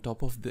draw on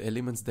top of the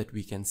elements that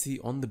we can see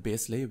on the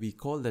base layer, we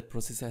call that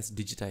process as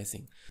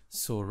digitizing.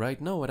 So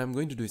right now what I'm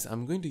going to do is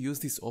I'm going to use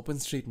this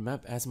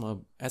OpenStreetMap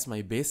as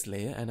my base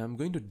layer, and I'm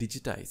going to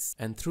digitize.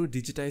 And through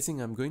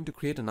digitizing, I'm going to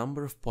create a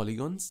number of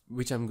polygons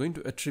which I'm going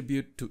to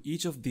attribute to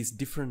each of these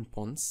different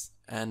ponds,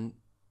 and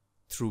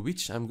through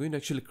which I'm going to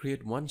actually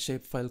create one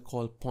shapefile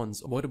called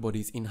ponds, water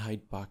bodies in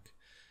Hyde Park.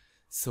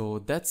 So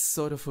that's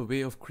sort of a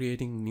way of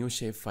creating new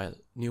shapefile,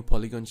 new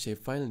polygon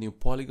shapefile, new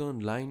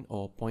polygon, line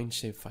or point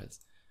shapefiles.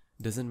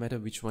 Doesn't matter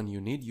which one you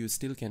need, you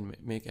still can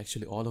make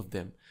actually all of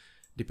them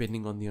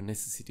depending on your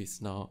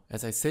necessities. Now,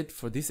 as I said,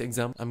 for this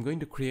example, I'm going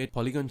to create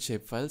polygon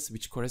shapefiles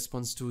which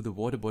corresponds to the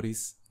water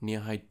bodies near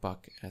Hyde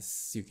Park,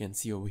 as you can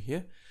see over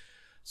here.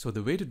 So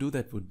the way to do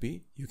that would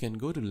be, you can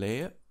go to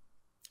layer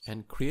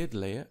and create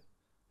layer,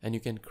 and you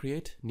can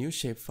create new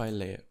shapefile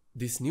layer.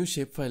 This new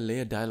shapefile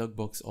layer dialog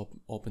box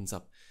opens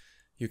up.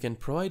 You can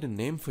provide a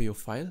name for your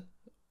file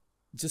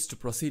just to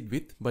proceed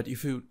with, but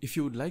if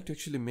you would like to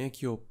actually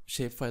make your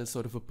shapefile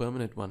sort of a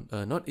permanent one,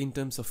 not in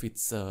terms of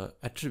its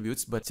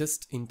attributes, but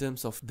just in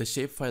terms of the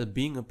shapefile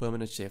being a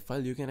permanent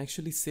shapefile, you can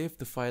actually save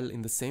the file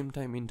in the same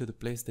time into the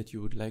place that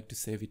you would like to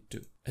save it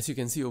to. As you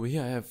can see over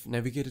here, I have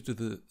navigated to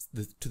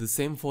the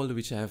same folder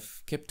which I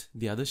have kept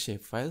the other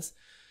shapefiles,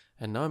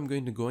 and now I'm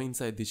going to go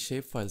inside the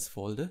shapefiles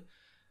folder,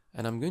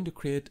 and I'm going to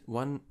create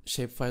one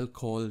shapefile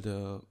called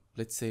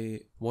let's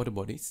say water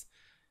bodies.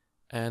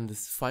 And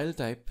this file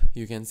type,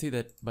 you can see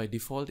that by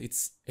default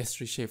it's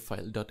s3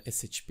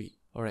 shapefile.shp.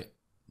 Alright,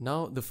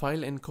 now the file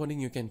encoding,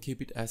 you can keep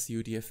it as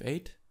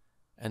UTF-8,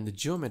 and the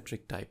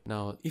geometric type.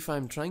 Now if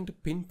I'm trying to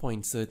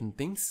pinpoint certain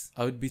things,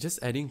 I would be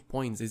just adding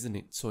points, isn't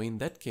it? So in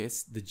that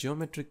case, the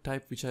geometric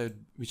type which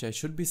I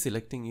should be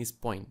selecting is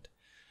point.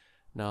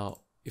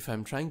 Now if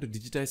I'm trying to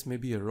digitize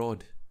maybe a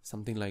road,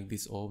 something like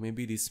this, or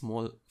maybe these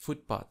small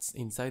footpaths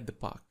inside the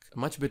park, a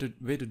much better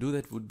way to do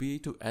that would be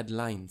to add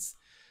lines.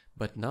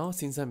 But now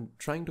since I'm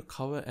trying to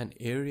cover an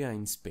area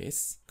in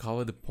space,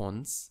 cover the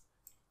ponds,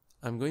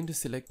 I'm going to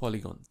select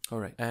polygon.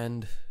 Alright,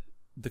 and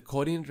the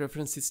coordinate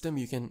reference system,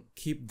 you can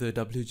keep the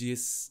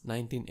QGIS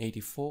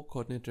 1984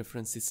 coordinate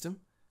reference system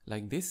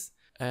like this.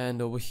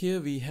 And over here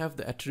we have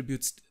the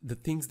attributes, the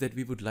things that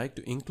we would like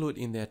to include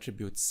in the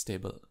attributes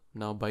table.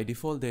 Now by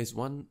default there is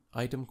one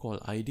item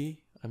called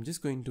ID. I'm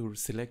just going to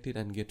select it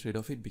and get rid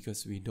of it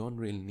because we don't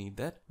really need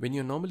that. When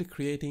you're normally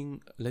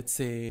creating, let's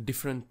say,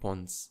 different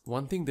ponds,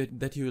 one thing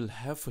that you will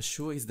have for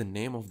sure is the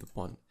name of the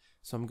pond.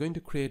 So I'm going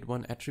to create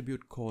one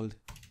attribute called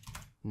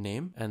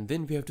name, and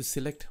then we have to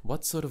select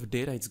what sort of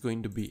data it's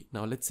going to be.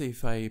 Now let's say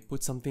if I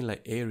put something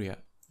like area,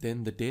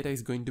 then the data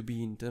is going to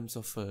be in terms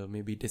of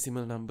maybe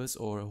decimal numbers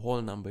or a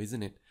whole number,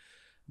 isn't it?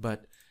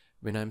 But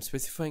when I'm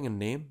specifying a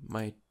name,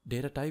 my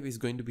data type is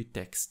going to be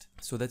text.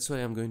 So that's why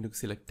I'm going to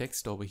select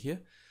text over here.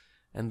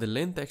 And the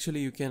length, actually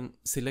you can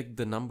select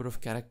the number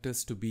of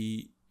characters to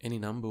be any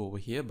number over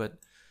here, but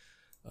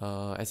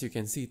as you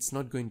can see, it's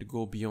not going to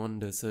go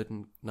beyond a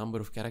certain number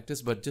of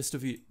characters. But just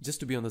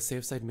to be on the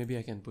safe side, maybe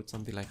I can put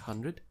something like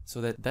 100, so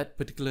that that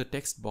particular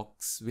text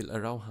box will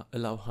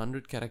allow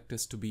 100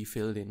 characters to be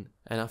filled in.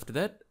 And after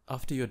that,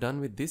 after you're done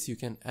with this, you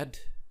can add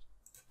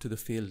to the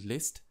field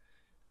list.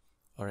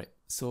 Alright,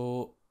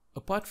 so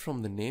apart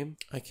from the name,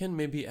 I can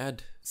maybe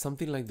add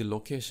something like the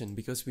location,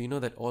 because we know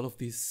that all of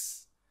these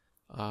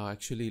are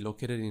actually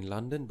located in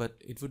London, but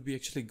it would be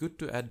actually good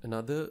to add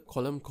another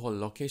column called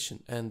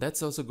location, and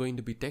that's also going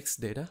to be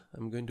text data.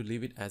 I'm going to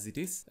leave it as it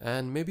is,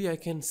 and maybe I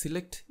can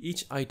select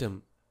each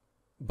item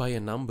by a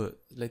number.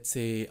 Let's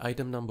say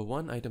item number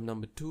 1, item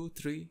number 2,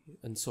 3,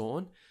 and so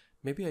on.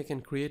 Maybe I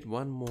can create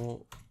one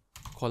more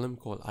column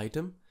called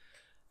item,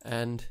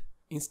 and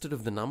instead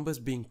of the numbers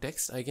being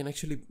text, I can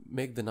actually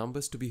make the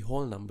numbers to be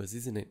whole numbers,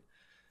 isn't it?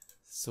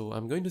 So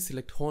I'm going to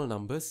select whole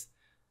numbers,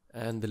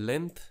 and the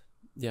length,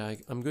 yeah,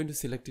 I'm going to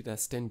select it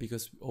as 10,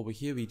 because over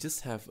here we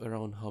just have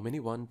around how many?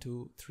 1,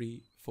 2,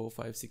 3, 4,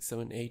 5, 6,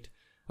 7, 8,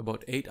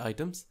 about 8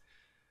 items.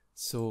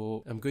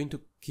 So I'm going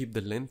to keep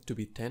the length to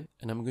be 10,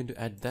 and I'm going to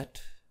add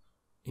that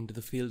into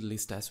the field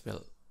list as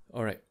well.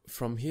 Alright,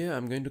 from here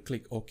I'm going to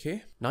click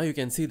OK. Now you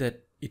can see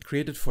that it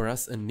created for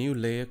us a new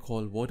layer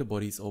called water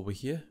bodies over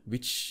here,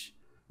 which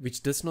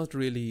does not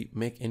really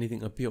make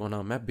anything appear on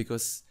our map,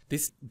 because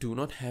this do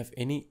not have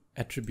any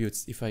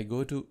attributes. If I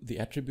go to the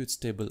attributes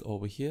table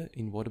over here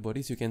in water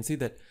bodies, you can see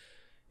that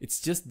it's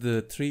just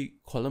the 3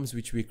 columns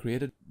which we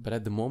created, but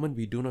at the moment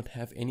we do not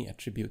have any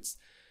attributes.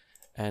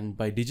 And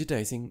by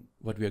digitizing,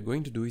 what we are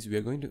going to do is we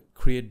are going to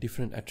create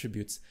different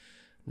attributes.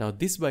 Now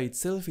this by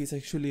itself is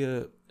actually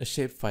a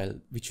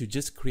shapefile which you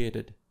just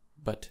created,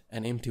 but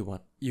an empty one.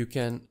 You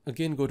can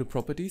again go to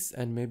properties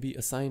and maybe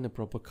assign a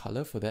proper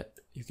color for that.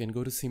 You can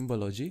go to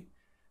symbology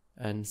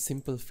and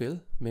simple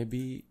fill.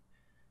 Maybe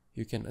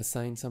you can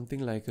assign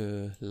something like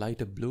a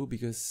lighter blue,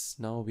 because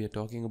now we are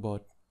talking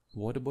about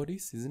water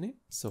bodies, isn't it?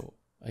 So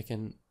I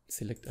can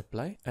select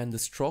apply, and the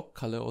stroke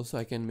color also,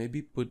 I can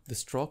maybe put the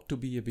stroke to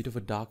be a bit of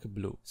a darker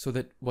blue, so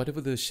that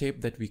whatever the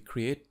shape that we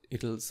create,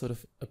 it'll sort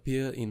of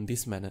appear in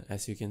this manner.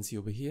 As you can see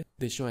over here,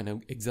 they show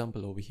an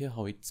example over here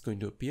how it's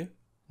going to appear.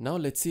 Now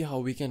let's see how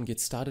we can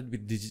get started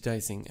with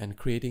digitizing and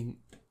creating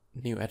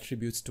new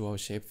attributes to our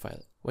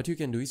shapefile. What you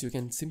can do is you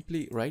can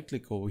simply right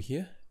click over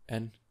here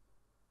and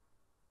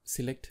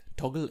select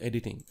toggle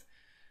editing.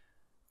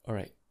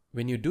 Alright,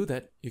 when you do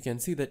that, you can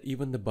see that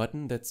even the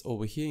button that's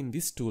over here in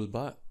this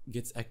toolbar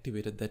gets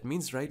activated. That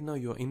means right now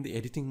you're in the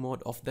editing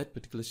mode of that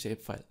particular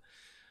shapefile.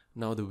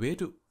 Now the way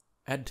to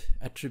add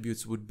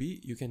attributes would be,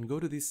 you can go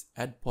to this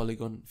add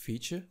polygon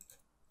feature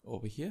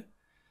over here,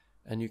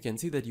 and you can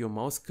see that your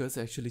mouse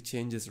cursor actually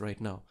changes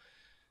right now.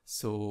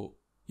 So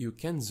you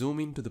can zoom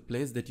into the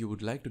place that you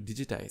would like to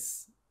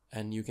digitize,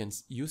 and you can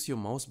use your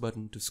mouse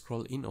button to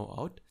scroll in or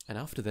out. And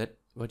after that,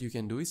 what you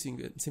can do is you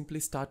can simply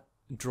start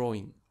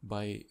drawing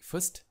by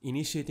first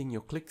initiating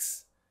your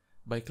clicks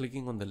by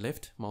clicking on the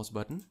left mouse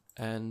button,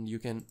 and you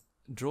can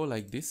draw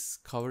like this,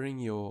 covering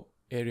your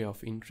area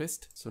of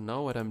interest. So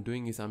now what I'm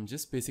doing is I'm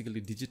just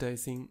basically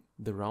digitizing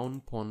the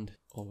round pond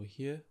over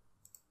here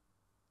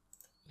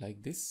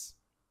like this.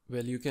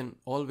 Well, you can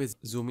always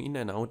zoom in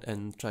and out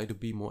and try to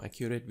be more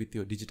accurate with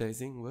your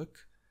digitizing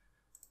work.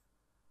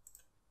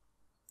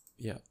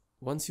 Yeah,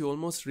 once you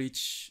almost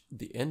reach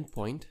the end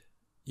point,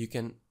 you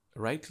can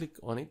right click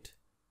on it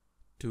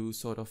to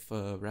sort of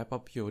wrap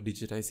up your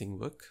digitizing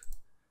work,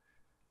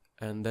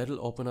 and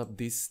that'll open up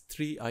these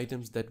 3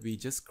 items that we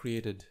just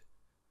created.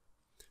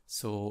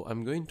 So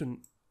I'm going to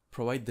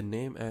provide the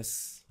name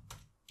as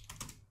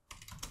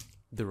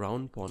the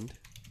round pond,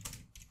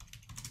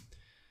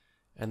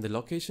 and the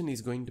location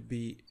is going to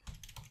be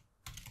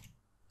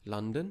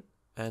London,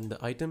 and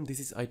the item, this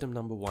is item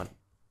number 1.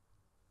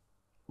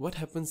 What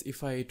happens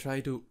if I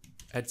try to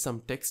add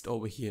some text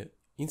over here?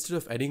 Instead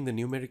of adding the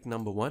numeric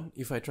number 1,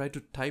 if I try to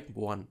type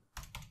 1,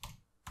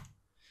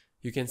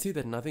 you can see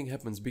that nothing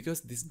happens,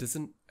 because this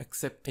doesn't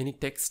accept any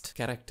text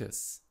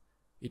characters.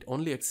 It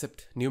only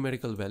accepts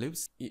numerical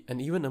values,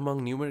 and even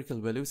among numerical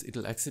values,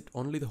 it'll accept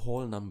only the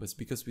whole numbers,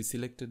 because we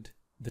selected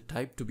the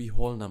type to be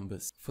whole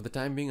numbers. For the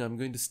time being, I'm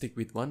going to stick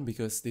with 1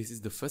 because this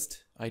is the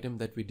first item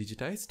that we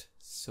digitized.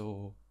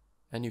 So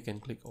and you can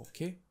click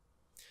OK.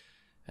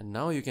 And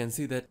now you can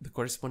see that the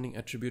corresponding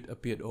attribute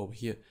appeared over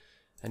here.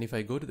 And if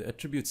I go to the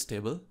attributes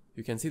table,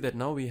 you can see that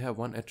now we have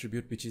one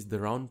attribute, which is the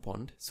round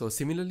pond. So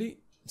similarly,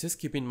 just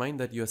keep in mind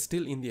that you are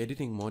still in the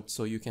editing mode,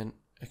 so you can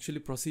actually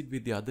proceed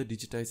with the other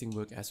digitizing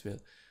work as well.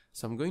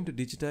 So I'm going to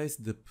digitize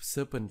the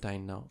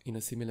serpentine now in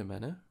a similar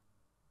manner.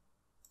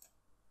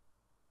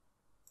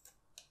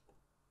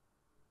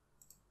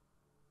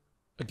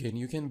 Again,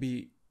 you can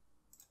be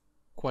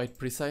quite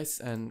precise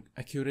and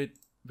accurate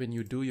when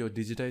you do your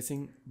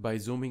digitizing by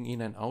zooming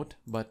in and out,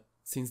 but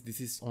since this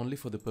is only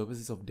for the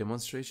purposes of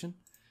demonstration,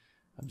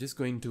 I'm just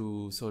going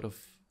to sort of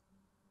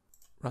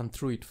run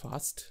through it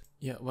fast.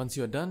 Yeah, once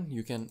you're done,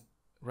 you can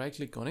right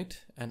click on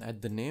it and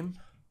add the name.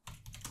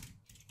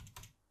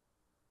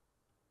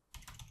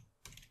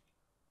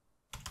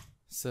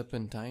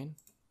 Serpentine.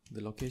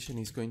 The location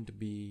is going to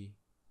be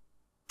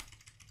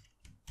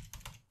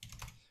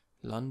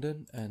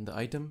London, and the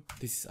item,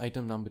 this is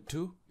item number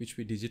 2, which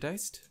we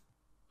digitized.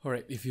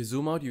 Alright, if you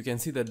zoom out, you can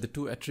see that the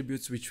two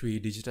attributes which we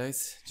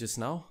digitized just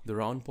now, the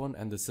round pond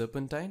and the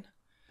serpentine.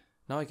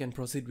 Now I can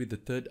proceed with the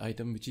third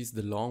item, which is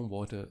the long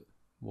water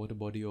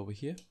body over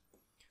here.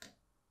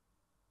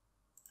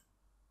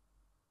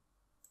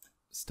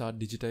 Start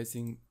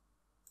digitizing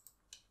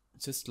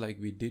just like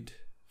we did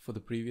for the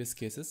previous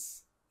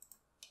cases.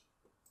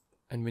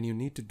 And when you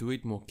need to do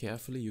it more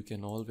carefully, you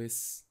can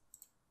always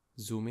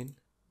zoom in.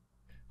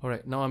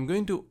 Alright, now I'm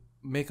going to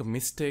make a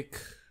mistake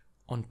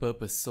on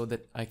purpose so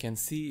that I can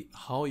see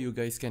how you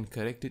guys can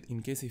correct it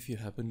in case if you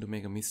happen to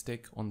make a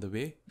mistake on the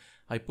way.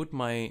 I put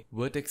my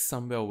vertex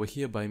somewhere over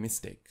here by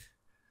mistake.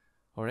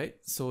 Alright,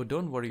 so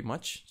don't worry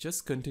much,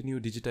 just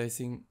continue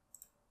digitizing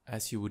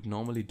as you would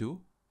normally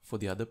do for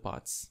the other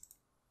parts.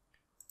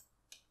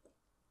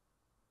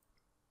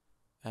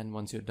 And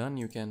once you're done,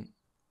 you can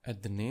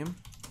add the name,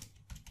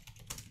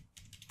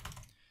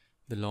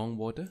 the long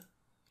water,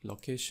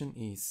 location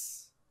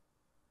is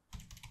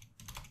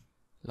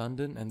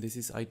London, and this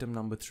is item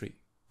number 3.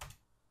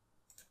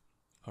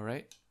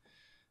 Alright,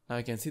 now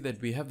I can see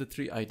that we have the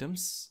 3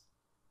 items,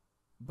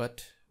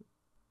 but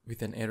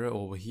with an error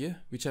over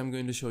here, which I'm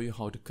going to show you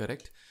how to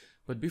correct.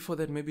 But before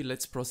that, maybe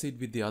let's proceed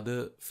with the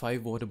other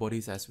 5 water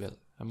bodies as well.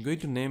 I'm going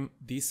to name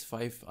these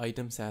 5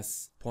 items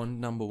as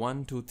pond number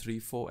 1, 2, 3,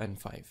 4 and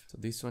 5. So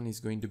this one is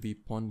going to be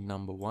pond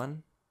number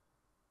 1.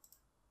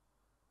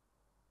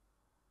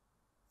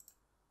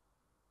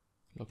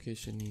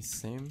 Location is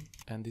same,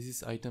 and this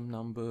is item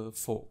number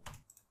 4.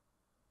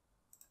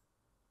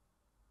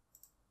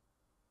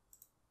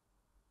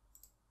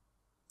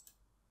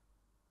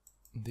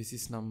 This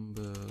is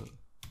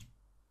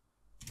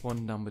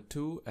pond number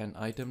 2 and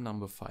item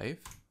number 5.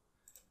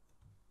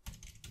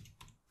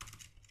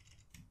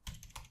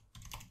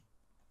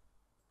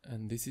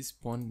 And this is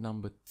pond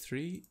number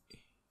 3,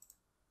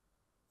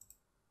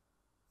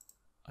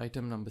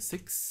 item number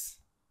 6.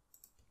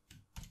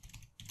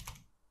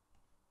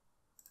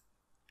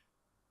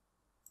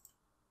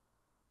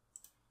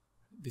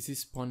 This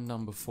is pond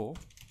number 4,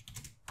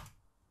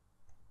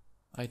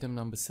 item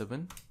number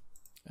 7,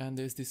 and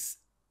there's this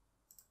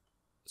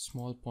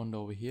small pond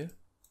over here.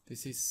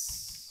 This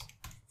is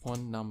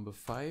pond number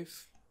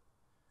 5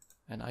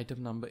 and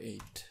item number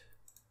 8.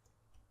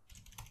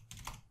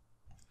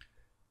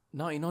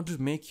 Now, in order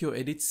to make your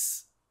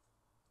edits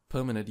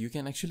permanent, you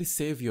can actually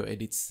save your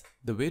edits.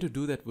 The way to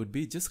do that would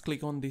be just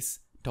click on this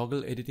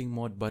toggle editing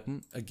mode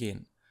button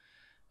again,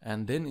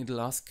 and then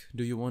it'll ask,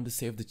 do you want to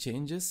save the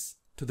changes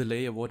to the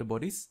layer water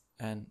bodies?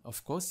 And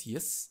of course,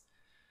 yes.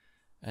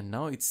 And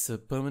now it's a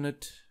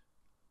permanent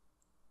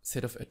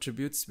set of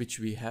attributes which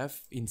we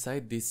have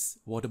inside this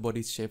water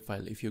bodies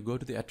shapefile. If you go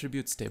to the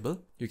attributes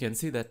table, you can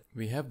see that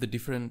we have the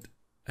different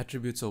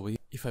attributes over here.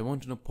 If I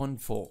want to know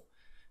pond 4,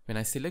 when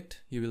I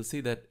select, you will see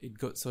that it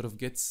sort of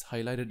gets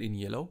highlighted in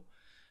yellow.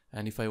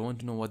 And if I want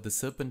to know what the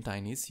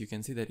serpentine is, you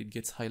can see that it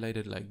gets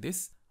highlighted like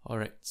this.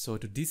 Alright, so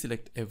to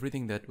deselect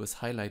everything that was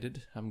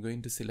highlighted, I'm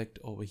going to select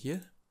over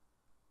here.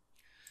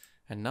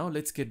 And now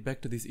let's get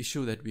back to this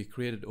issue that we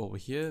created over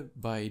here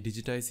by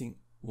digitizing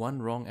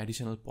one wrong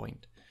additional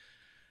point.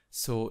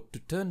 So to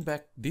turn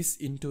back this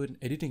into an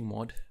editing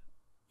mode,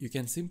 you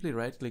can simply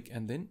right click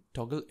and then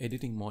toggle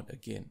editing mode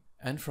again.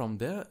 And from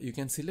there, you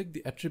can select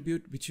the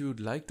attribute which you would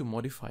like to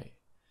modify.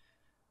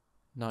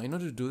 Now in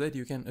order to do that,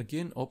 you can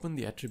again open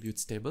the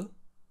attributes table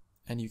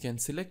and you can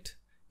select,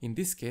 in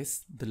this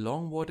case, the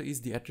long water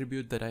is the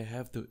attribute that I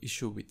have the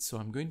issue with. So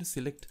I'm going to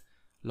select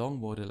long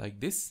water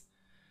like this.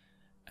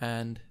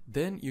 And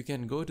then you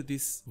can go to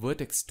this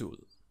vertex tool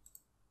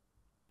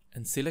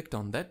and select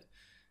on that.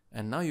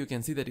 And now you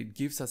can see that it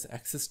gives us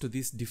access to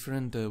these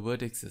different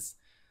vertexes.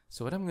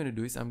 So what I'm going to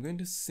do is I'm going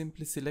to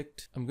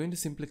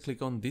simply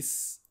click on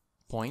this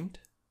point.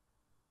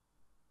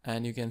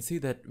 And you can see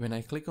that when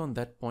I click on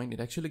that point, it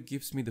actually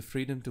gives me the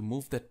freedom to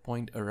move that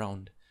point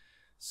around.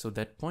 So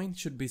that point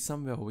should be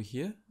somewhere over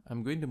here.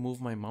 I'm going to move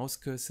my mouse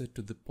cursor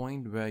to the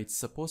point where it's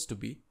supposed to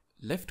be.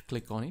 Left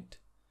click on it.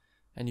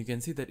 And you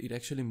can see that it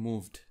actually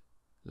moved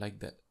like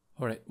that.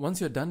 Alright, once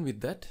you're done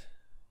with that,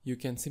 you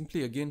can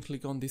simply again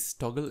click on this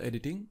toggle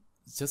editing,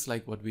 just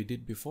like what we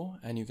did before,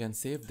 and you can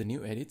save the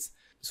new edits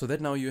so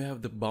that now you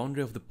have the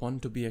boundary of the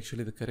pond to be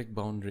actually the correct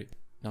boundary.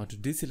 Now to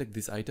deselect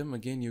this item,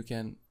 again you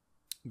can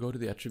go to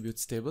the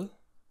attributes table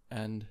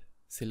and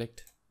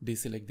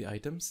deselect the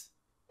items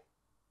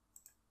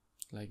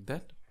like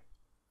that.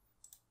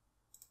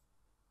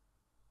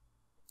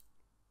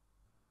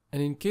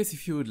 And in case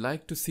if you would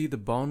like to see the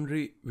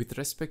boundary with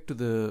respect to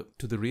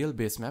the real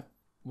base map,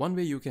 one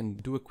way you can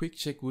do a quick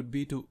check would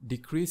be to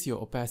decrease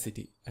your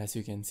opacity, as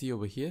you can see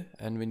over here.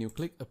 And when you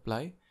click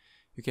apply,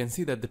 you can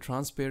see that the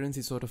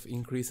transparency sort of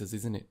increases,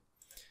 isn't it?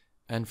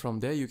 And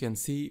from there you can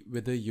see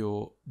whether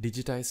your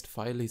digitized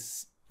file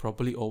is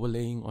properly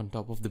overlaying on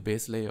top of the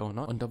base layer or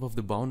not, on top of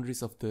the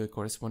boundaries of the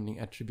corresponding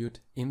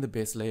attribute in the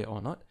base layer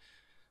or not.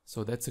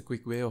 So that's a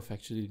quick way of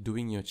actually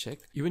doing your check.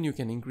 Even you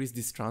can increase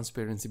this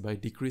transparency by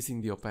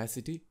decreasing the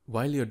opacity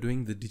while you're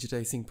doing the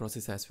digitizing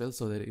process as well,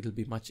 so that it'll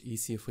be much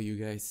easier for you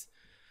guys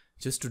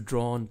just to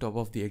draw on top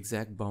of the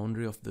exact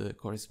boundary of the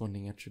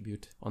corresponding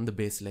attribute on the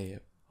base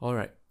layer.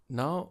 Alright,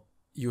 now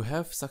you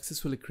have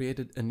successfully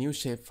created a new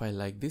shapefile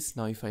like this.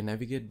 Now if I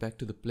navigate back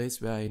to the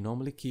place where I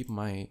normally keep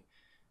my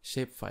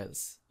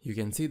shapefiles, you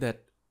can see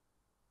that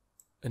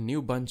a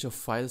new bunch of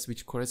files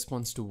which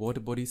corresponds to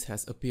water bodies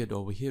has appeared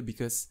over here,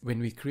 because when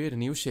we create a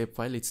new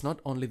shapefile, it's not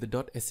only the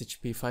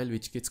 .shp file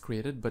which gets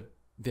created, but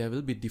there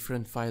will be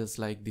different files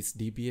like this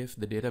dbf,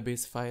 the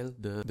database file,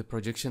 the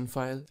projection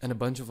file, and a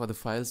bunch of other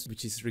files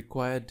which is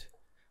required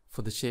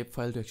for the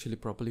shapefile to actually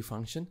properly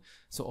function.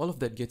 So all of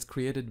that gets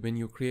created when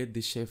you create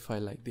this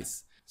shapefile like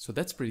this. So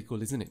that's pretty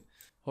cool, isn't it?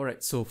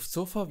 Alright, so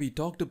far we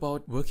talked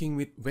about working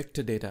with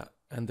vector data,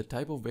 and the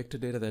type of vector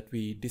data that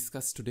we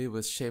discussed today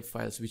was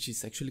shapefiles, which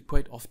is actually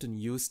quite often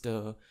used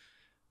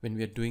when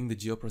we are doing the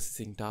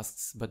geoprocessing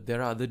tasks. But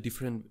there are other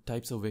different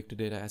types of vector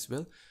data as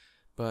well.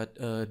 But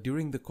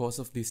during the course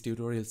of this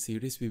tutorial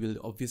series, we will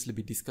obviously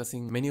be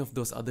discussing many of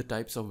those other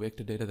types of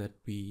vector data that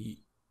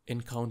we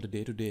encounter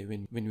day to day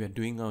when we are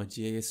doing our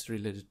GIS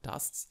related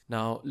tasks.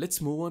 Now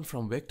let's move on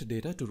from vector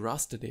data to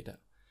raster data.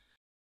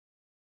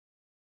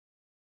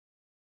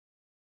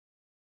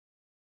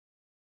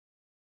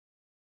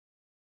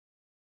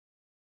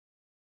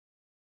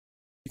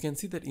 You can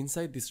see that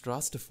inside this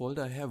raster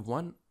folder I have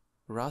one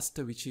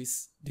raster which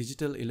is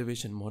digital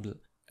elevation model.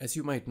 As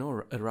you might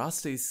know, a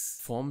raster is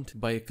formed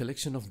by a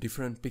collection of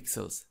different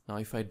pixels. Now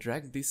if I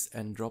drag this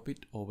and drop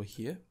it over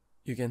here,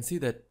 you can see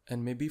that,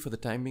 and maybe for the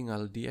time being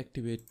I'll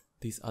deactivate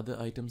these other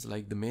items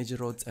like the major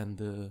roads and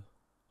the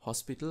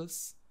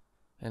hospitals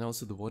and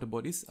also the water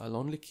bodies. I'll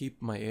only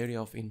keep my area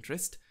of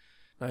interest.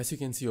 Now as you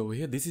can see over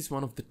here, this is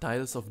one of the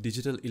tiles of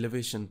digital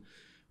elevation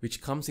which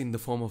comes in the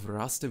form of a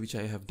raster which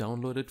I have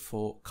downloaded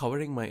for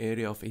covering my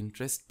area of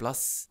interest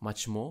plus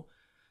much more.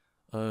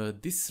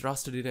 This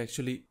raster data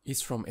actually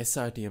is from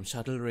SRTM,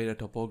 Shuttle Radar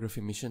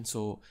Topography Mission.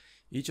 So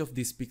each of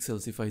these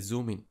pixels, if I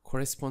zoom in,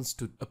 corresponds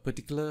to a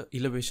particular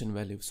elevation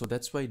value. So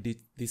that's why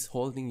this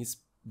whole thing is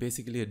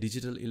basically a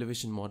digital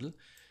elevation model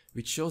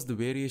which shows the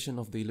variation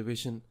of the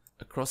elevation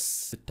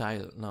across the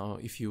tile. Now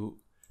if you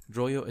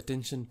draw your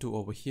attention to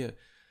over here,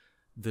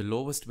 the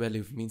lowest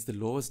value means the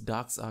lowest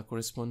darks are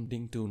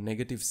corresponding to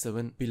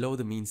 -7 below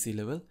the mean sea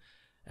level,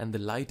 and the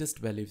lightest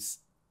values,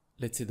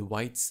 let's say the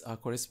whites, are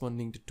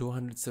corresponding to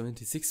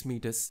 276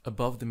 meters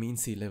above the mean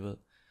sea level.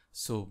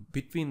 So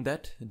between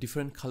that,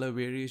 different color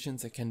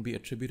variations can be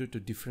attributed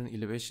to different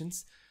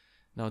elevations.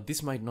 Now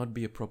this might not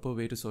be a proper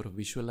way to sort of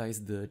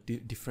visualize the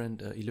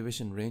different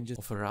elevation ranges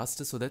of a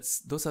raster. So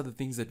those are the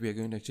things that we are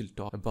going to actually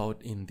talk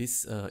about in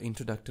this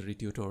introductory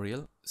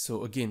tutorial.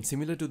 So again,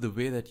 similar to the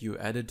way that you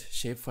added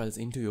shapefiles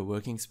into your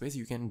working space,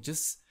 you can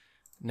just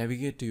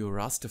navigate to your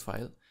raster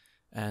file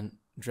and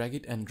drag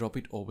it and drop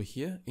it over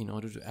here in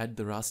order to add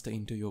the raster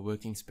into your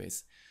working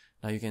space.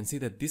 Now you can see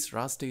that this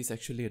raster is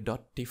actually a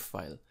 .tiff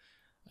file.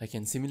 I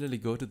can similarly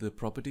go to the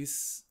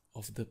properties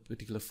of the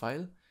particular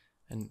file,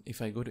 and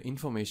if I go to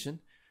information,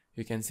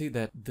 you can see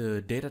that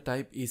the data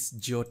type is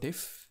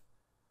GeoTIFF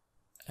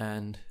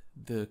and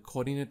the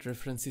coordinate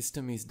reference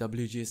system is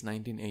WGS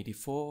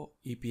 1984,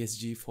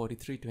 EPSG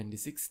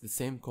 4326, the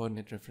same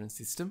coordinate reference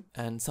system,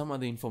 and some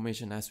other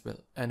information as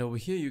well. And over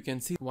here you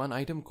can see one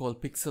item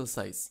called pixel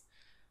size.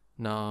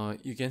 Now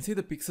you can see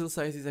the pixel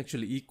size is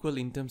actually equal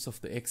in terms of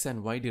the X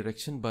and Y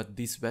direction, but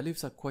these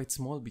values are quite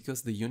small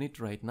because the unit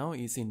right now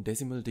is in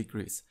decimal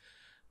degrees.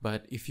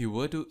 But if you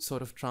were to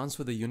sort of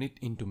transfer the unit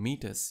into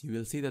meters, you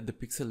will see that the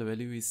pixel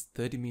value is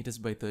 30 meters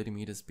by 30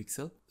 meters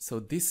pixel.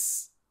 So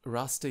this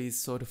raster is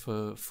sort of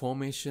a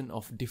formation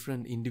of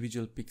different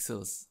individual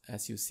pixels,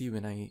 as you see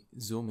when I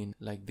zoom in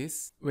like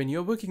this. When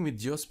you're working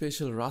with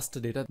geospatial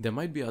raster data, there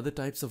might be other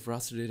types of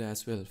raster data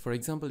as well. For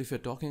example, if you're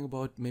talking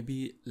about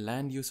maybe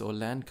land use or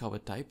land cover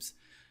types,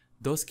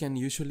 those can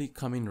usually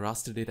come in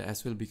raster data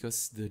as well,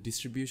 because the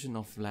distribution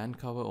of land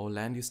cover or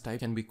land use type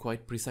can be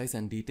quite precise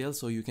and detailed,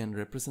 so you can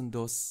represent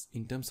those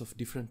in terms of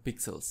different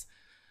pixels.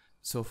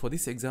 So for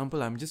this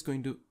example, I'm just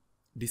going to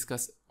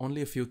discuss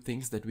only a few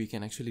things that we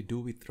can actually do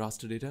with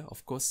raster data.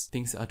 Of course,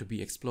 things are to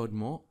be explored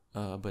more,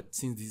 but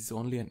since this is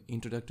only an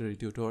introductory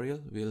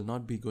tutorial, we'll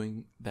not be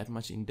going that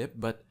much in depth.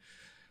 But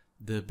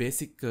the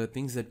basic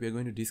things that we are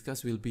going to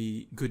discuss will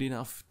be good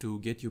enough to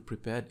get you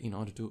prepared in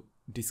order to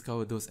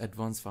discover those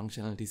advanced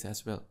functionalities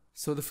as well.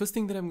 So the first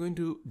thing that I'm going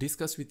to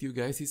discuss with you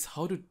guys is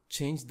how to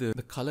change the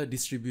color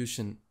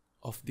distribution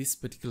of this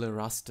particular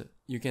raster.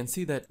 You can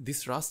see that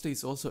this raster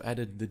is also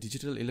added, the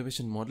digital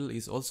elevation model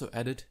is also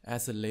added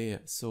as a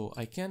layer. So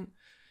I can,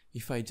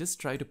 if I just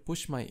try to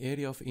push my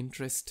area of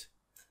interest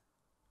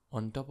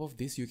on top of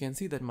this, you can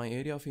see that my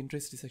area of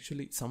interest is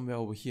actually somewhere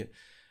over here.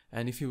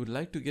 And if you would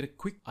like to get a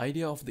quick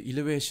idea of the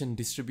elevation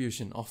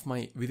distribution of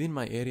within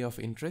my area of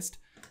interest,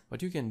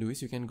 what you can do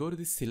is you can go to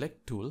the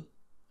select tool,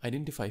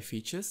 identify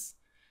features,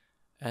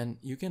 and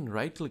you can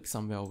right click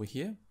somewhere over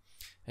here.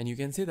 And you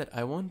can say that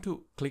I want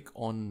to click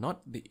on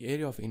not the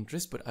area of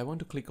interest, but I want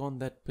to click on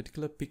that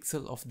particular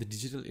pixel of the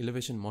digital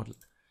elevation model.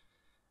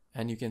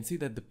 And you can see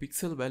that the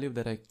pixel value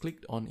that I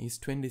clicked on is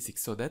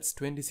 26. So that's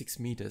 26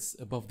 meters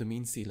above the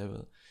mean sea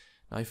level.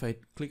 Now if I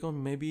click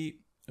on maybe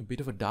a bit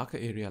of a darker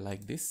area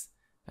like this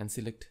and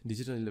select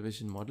digital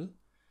elevation model,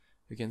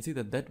 you can see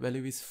that that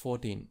value is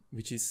 14,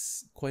 which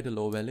is quite a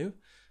low value.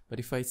 But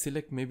if I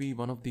select maybe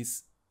one of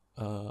these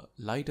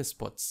lighter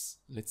spots,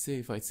 let's say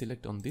if I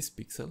select on this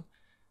pixel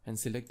and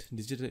select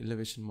digital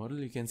elevation model,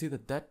 you can see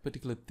that that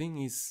particular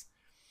thing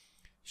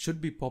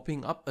should be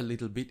popping up a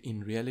little bit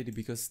in reality,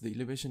 because the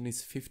elevation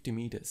is 50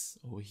 meters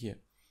over here.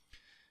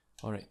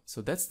 Alright,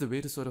 so that's the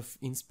way to sort of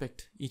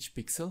inspect each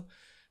pixel.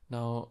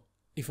 Now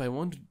if I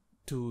want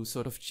to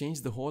sort of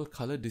change the whole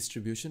color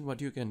distribution, what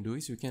you can do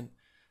is you can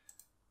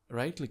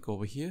right click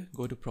over here,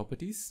 go to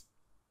properties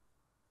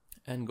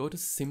and go to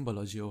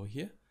symbology over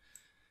here,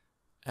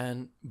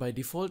 and by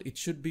default it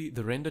should be,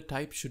 the render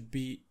type should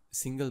be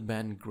single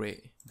band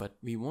gray, but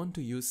we want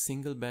to use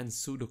single band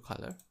pseudo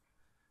color.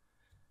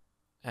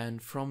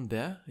 And from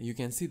there you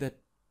can see that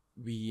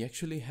we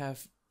actually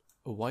have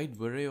a wide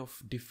array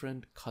of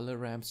different color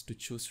ramps to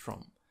choose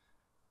from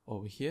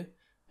over here.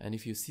 And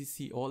if you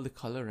see all the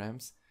color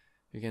ramps,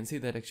 you can see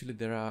that actually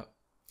there are,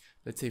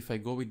 let's say if I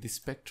go with the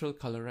spectral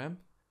color ramp,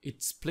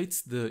 it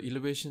splits the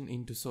elevation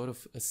into sort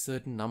of a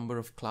certain number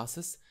of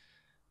classes,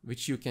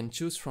 which you can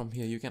choose from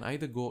here. You can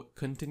either go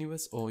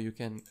continuous or you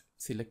can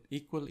select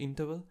equal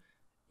interval,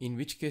 in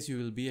which case you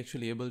will be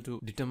actually able to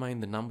determine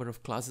the number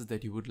of classes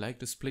that you would like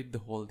to split the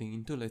whole thing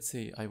into. Let's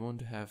say I want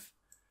to have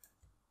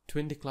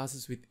 20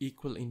 classes with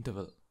equal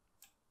interval,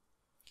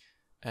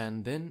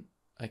 and then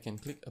I can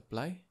click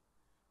apply,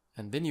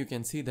 and then you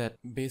can see that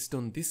based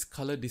on this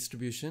color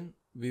distribution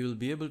we will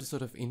be able to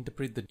sort of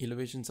interpret the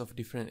elevations of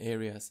different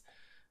areas.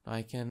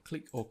 I can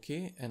click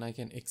OK and I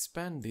can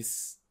expand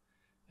this,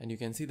 and you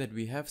can see that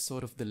we have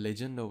sort of the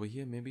legend over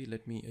here. Maybe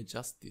let me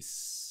adjust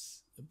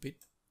this a bit.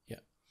 Yeah,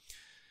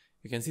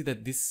 you can see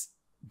that this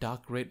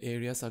dark red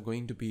areas are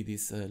going to be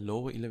these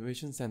lower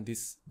elevations, and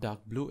these dark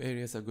blue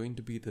areas are going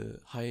to be the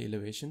higher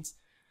elevations.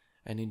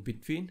 And in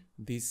between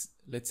these,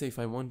 let's say if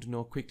I want to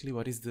know quickly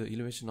what is the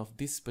elevation of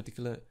this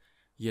particular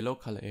yellow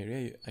color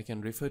area, I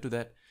can refer to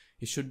that.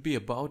 It should be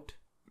about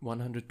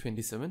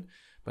 127.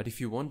 But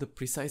if you want the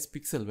precise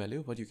pixel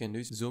value, what you can do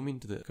is zoom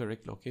into the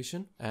correct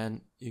location,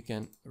 and you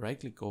can right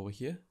click over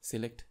here,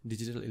 select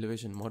digital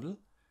elevation model,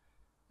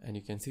 and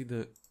you can see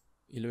the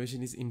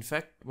elevation is in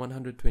fact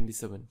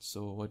 127.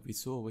 So what we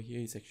saw over here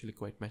is actually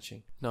quite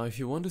matching. Now if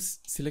you want to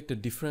select a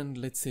different,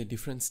 let's say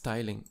different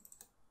styling,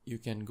 you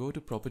can go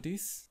to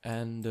properties,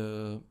 and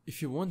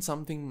if you want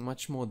something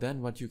much more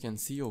than what you can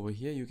see over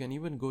here, you can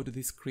even go to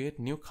this create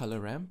new color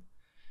ramp,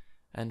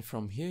 and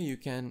from here you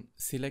can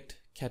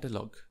select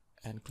catalog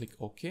and click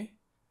OK,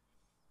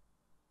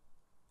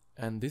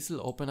 and this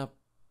will open up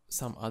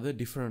some other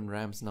different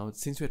ramps. Now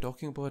since we're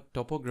talking about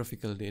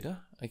topographical data,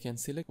 I can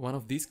select one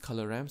of these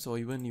color ramps, or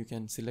even you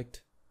can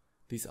select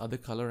these other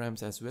color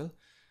ramps as well.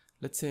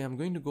 Let's say I'm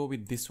going to go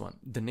with this one.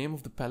 The name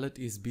of the palette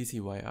is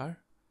BCYR,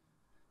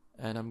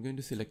 and I'm going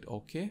to select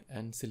OK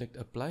and select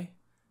apply,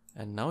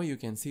 and now you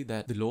can see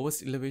that the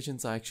lowest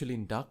elevations are actually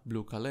in dark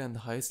blue color and the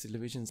highest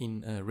elevations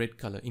in red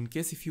color. In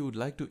case if you would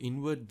like to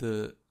invert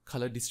the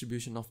color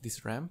distribution of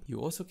this ramp, you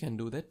also can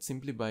do that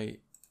simply by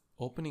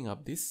opening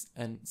up this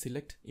and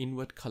select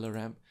invert color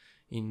ramp,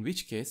 in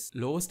which case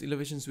lowest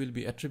elevations will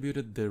be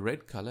attributed the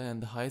red color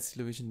and the highest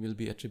elevation will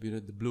be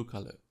attributed the blue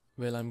color.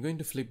 Well, I'm going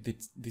to flip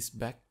this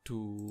back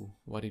to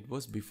what it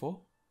was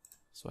before,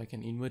 so I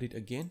can invert it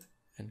again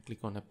and click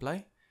on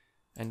apply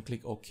and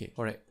click OK.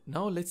 Alright,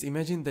 now let's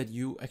imagine that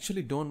you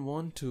actually don't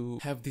want to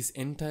have this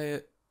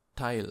entire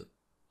tile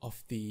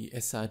of the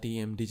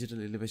SRTM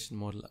digital elevation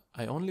model.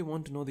 I only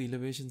want to know the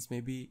elevations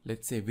maybe,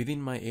 let's say,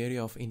 within my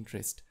area of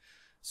interest.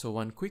 So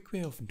one quick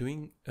way of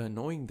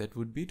knowing that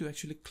would be to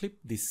actually clip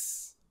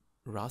this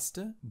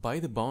raster by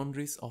the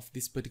boundaries of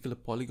this particular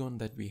polygon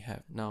that we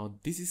have. Now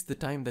this is the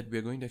time that we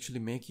are going to actually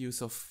make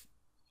use of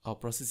our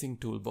processing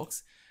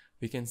toolbox.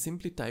 We can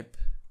simply type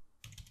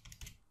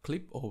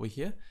clip over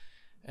here,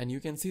 and you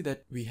can see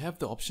that we have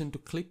the option to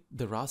clip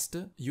the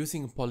raster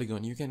using a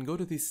polygon. You can go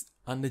to this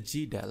under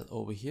GDAL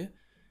over here.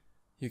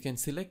 You can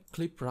select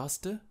clip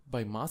raster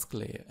by mask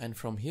layer, and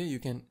from here you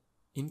can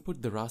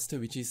input the raster,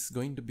 which is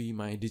going to be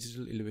my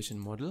digital elevation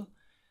model,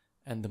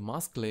 and the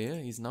mask layer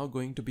is now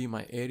going to be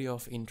my area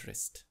of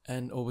interest.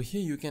 And over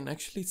here you can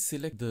actually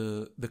select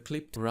the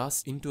clipped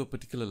raster into a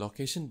particular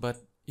location, but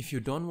if you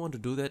don't want to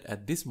do that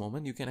at this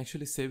moment, you can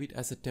actually save it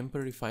as a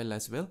temporary file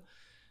as well.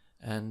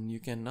 And you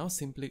can now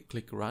simply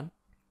click run,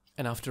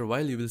 and after a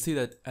while you will see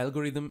that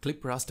algorithm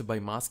clip raster by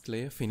mask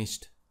layer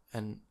finished.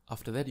 And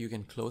after that you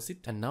can close it,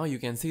 and now you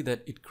can see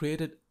that it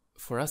created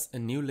for us a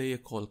new layer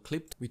called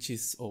clipped, which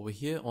is over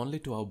here only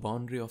to our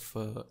boundary of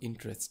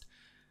interest.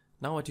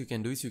 Now what you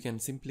can do is you can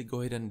simply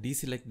go ahead and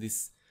deselect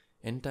this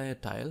entire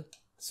tile,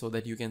 so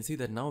that you can see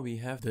that now we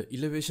have the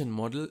elevation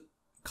model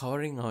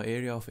covering our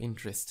area of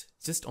interest,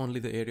 just only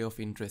the area of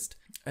interest.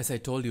 As I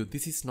told you,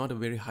 this is not a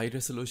very high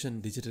resolution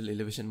digital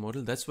elevation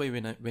model. That's why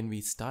when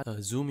we start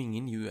zooming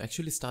in, you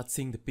actually start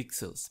seeing the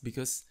pixels,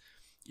 because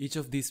each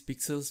of these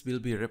pixels will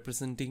be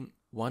representing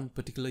one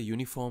particular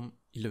uniform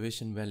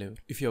elevation value.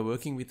 If you're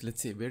working with,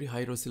 let's say, very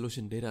high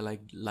resolution data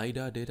like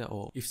LiDAR data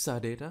or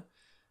IFSA data,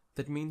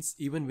 that means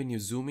even when you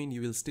zoom in,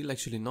 you will still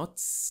actually not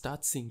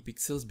start seeing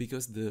pixels,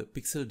 because the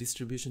pixel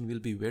distribution will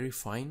be very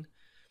fine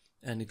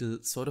and it will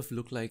sort of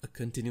look like a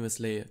continuous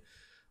layer.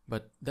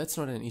 But that's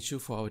not an issue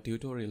for our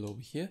tutorial over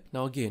here.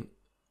 Now again,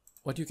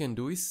 what you can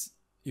do is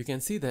you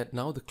can see that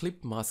now the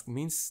clip mask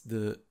means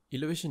the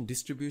elevation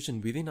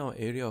distribution within our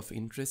area of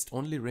interest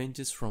only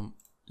ranges from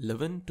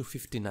 11 to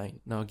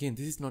 59. Now again,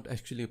 this is not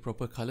actually a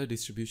proper color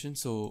distribution,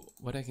 so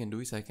what I can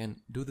do is I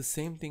can do the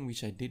same thing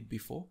which I did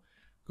before.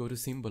 Go to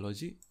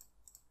symbology,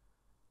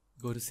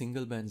 go to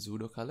single band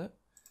pseudo color,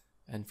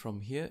 and from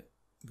here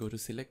go to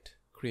select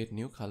create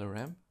new color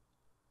ramp,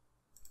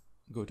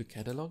 go to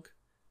catalog,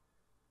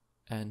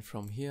 and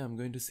from here I'm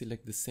going to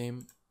select the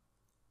same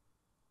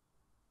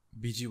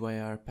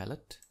BGYR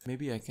palette.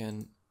 Maybe I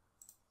can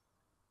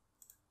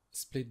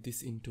split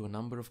this into a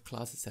number of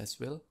classes as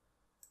well.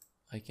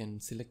 I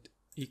can select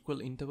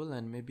equal interval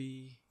and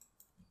maybe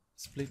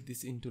split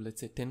this into,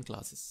 let's say, 10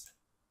 classes.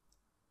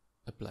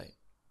 Apply.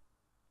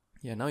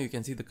 Yeah, now you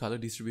can see the color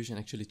distribution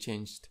actually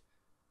changed,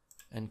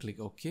 and click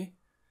OK.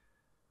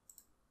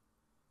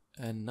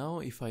 And now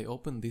if I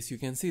open this, you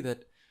can see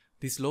that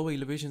these lower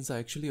elevations are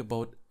actually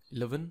about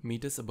 11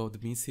 meters above the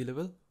mean sea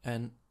level,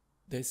 and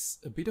there's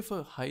a bit of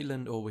a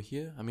highland over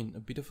here. I mean,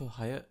 a bit of a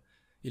higher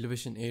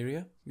elevation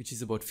area, which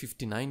is about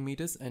 59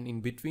 meters, and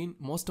in between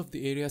most of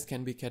the areas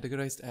can be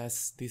categorized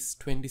as this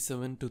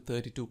 27 to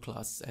 32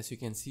 class, as you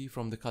can see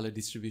from the color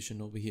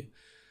distribution over here.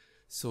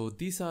 So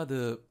these are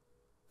the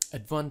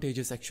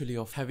advantages actually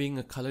of having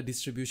a color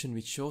distribution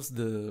which shows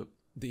the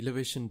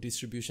elevation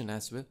distribution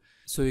as well.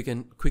 So you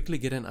can quickly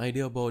get an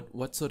idea about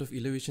what sort of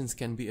elevations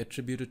can be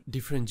attributed to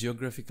different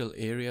geographical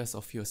areas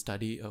of your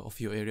study, of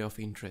your area of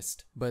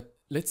interest. But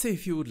let's say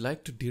if you would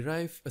like to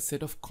derive a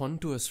set of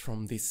contours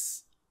from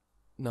this.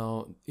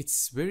 Now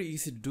it's very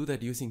easy to do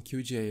that using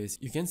QGIS.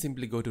 You can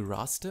simply go to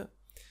raster,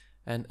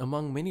 and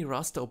among many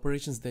raster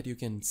operations that you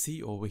can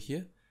see over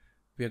here,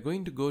 we are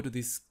going to go to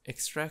this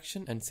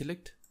extraction and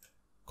select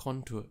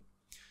contour.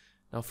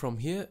 Now from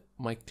here,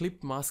 my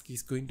clip mask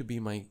is going to be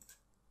my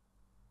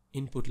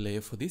input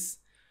layer for this,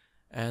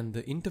 and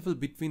the interval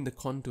between the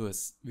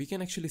contours, we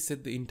can actually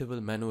set the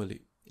interval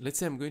manually. Let's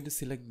say I'm going to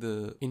select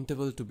the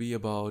interval to be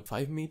about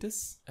 5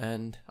 meters,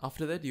 and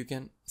after that you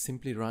can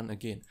simply run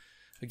again.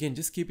 Again,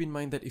 just keep in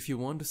mind that if you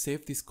want to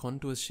save this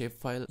contours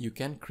shapefile, you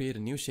can create a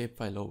new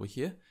shapefile over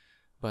here,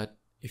 but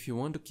if you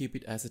want to keep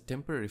it as a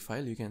temporary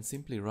file, you can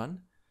simply run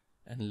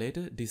and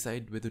later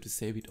decide whether to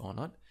save it or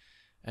not.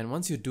 And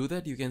once you do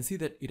that, you can see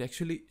that it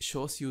actually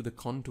shows you the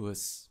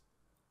contours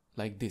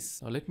like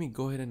this. Now let me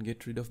go ahead and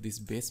get rid of this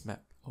base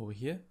map over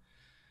here.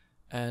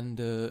 And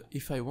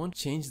if I want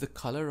to change the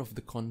color of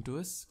the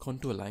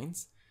contour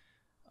lines,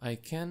 I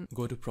can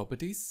go to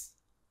properties,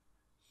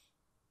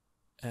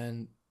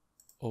 and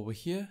over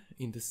here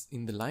in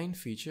the line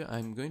feature,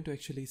 I'm going to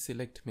actually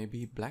select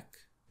maybe black,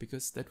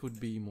 because that would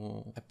be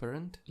more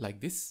apparent,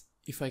 like this.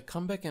 If I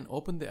come back and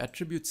open the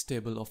attributes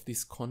table of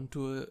this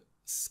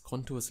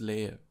contours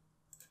layer,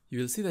 you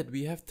will see that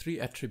we have 3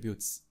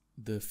 attributes: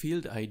 the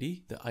field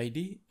ID, the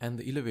ID, and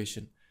the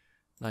elevation.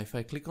 Now if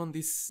I click on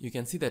this, you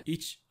can see that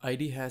each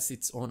ID has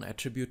its own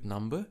attribute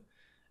number,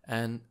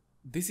 and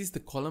this is the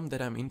column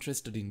that I'm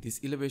interested in, this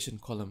elevation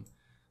column.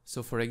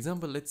 So for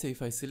example, let's say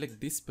if I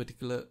select this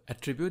particular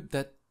attribute,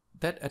 that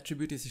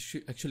attribute is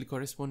actually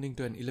corresponding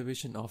to an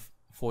elevation of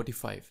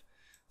 45.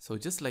 So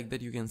just like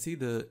that, you can see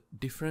the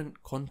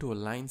different contour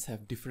lines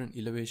have different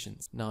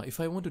elevations. Now if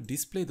I want to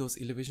display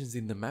those elevations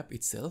in the map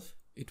itself,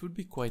 it would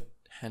be quite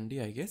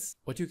handy, I guess.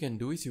 What you can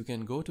do is you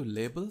can go to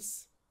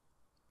labels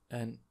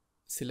and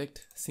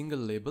select single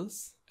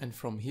labels, and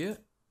from here,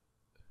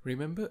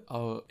 remember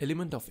our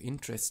element of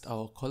interest,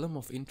 our column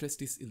of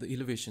interest is the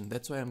elevation.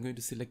 That's why I'm going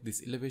to select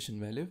this elevation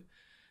value,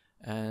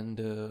 and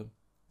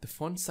the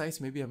font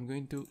size, maybe I'm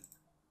going to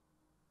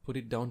put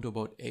it down to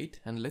about 8,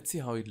 and let's see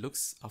how it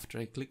looks after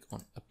I click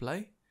on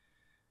apply.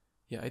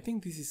 Yeah, I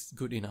think this is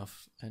good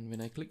enough. And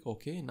when I click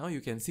OK, now you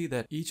can see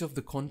that each of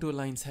the contour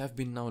lines have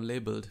been now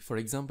labeled. For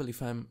example,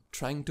 if I'm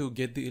trying to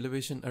get the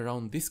elevation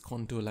around this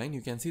contour line,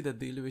 you can see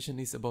that the elevation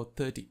is about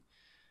 30.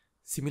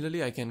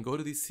 Similarly, I can go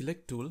to the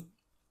select tool,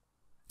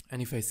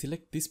 and if I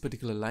select this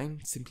particular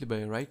line simply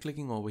by right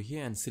clicking over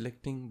here and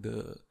selecting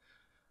the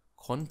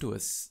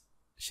contours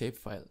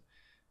shapefile,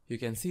 you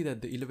can see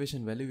that the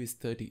elevation value is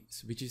 30,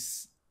 which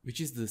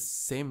is the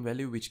same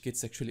value which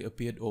gets actually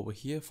appeared over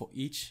here for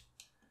each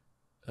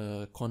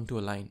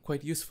contour line.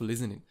 Quite useful,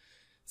 isn't it?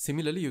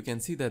 Similarly, you can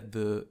see that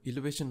the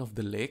elevation of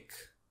the lake,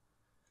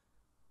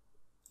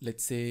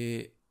 let's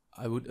say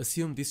I would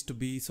assume this to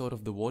be sort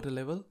of the water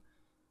level,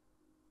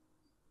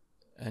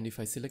 and if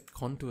I select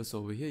contours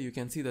over here, you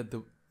can see that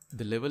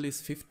the level is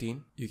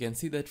 15. You can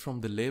see that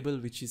from the label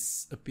which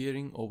is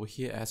appearing over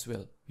here as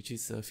well, which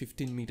is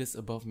 15 meters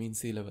above mean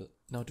sea level.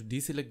 Now to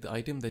deselect the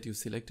item that you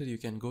selected, you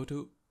can go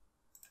to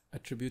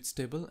attributes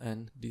table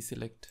and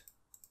deselect.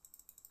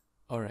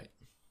 Alright,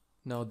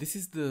 now this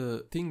is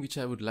the thing which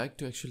I would like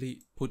to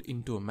actually put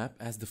into a map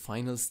as the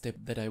final step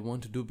that I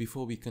want to do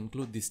before we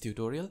conclude this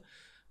tutorial.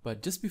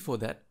 But just before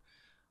that,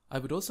 I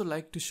would also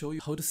like to show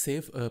you how to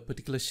save a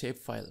particular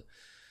shapefile.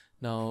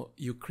 Now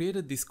you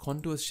created this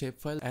contours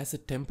shapefile as a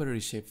temporary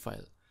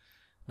shapefile.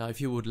 Now if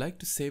you would like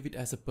to save it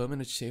as a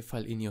permanent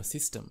shapefile in your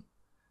system,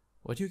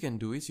 what you can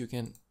do is you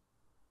can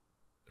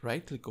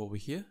right click over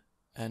here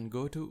and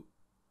go to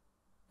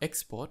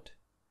export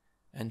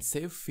and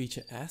save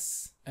feature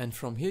as, and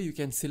from here you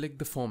can select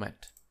the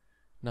format.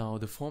 Now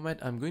the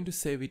format I'm going to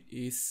save it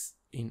is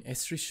in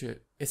S3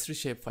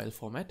 shapefile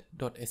format,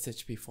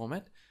 .shp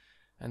format,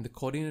 and the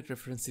coordinate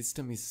reference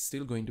system is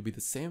still going to be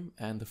the same,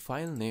 and the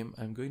file name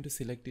I'm going to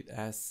select it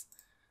as,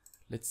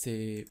 let's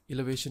say,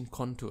 elevation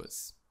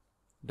contours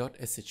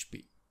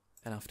 .shp,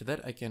 and after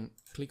that I can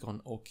click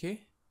on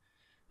OK,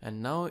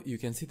 and now you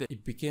can see that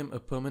it became a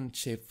permanent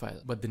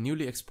shapefile, but the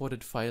newly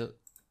exported file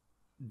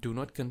do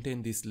not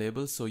contain these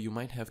labels, so you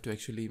might have to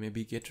actually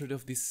maybe get rid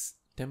of this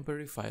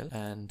temporary file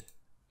and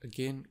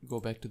again go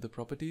back to the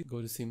property,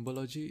 go to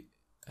symbology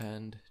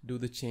and do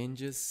the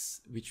changes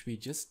which we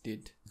just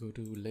did. Go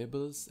to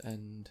labels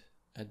and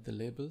add the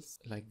labels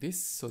like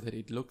this so that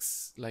it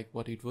looks like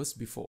what it was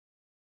before.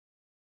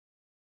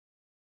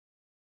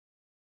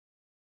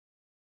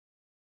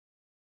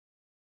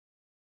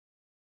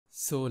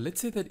 So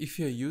let's say that if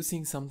you're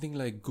using something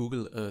like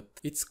Google Earth,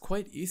 it's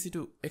quite easy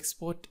to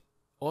export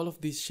all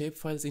of these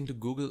shapefiles into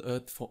Google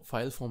Earth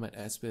file format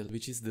as well,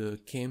 which is the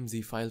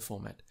KMZ file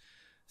format.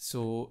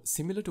 So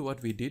similar to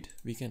what we did,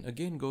 we can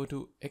again go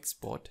to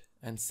export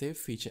and save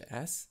feature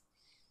as,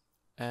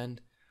 and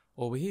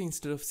over here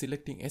instead of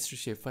selecting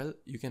S3 shapefile,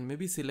 you can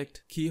maybe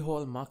select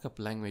keyhole markup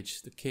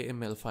language, the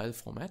KML file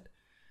format,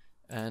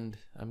 and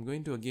I'm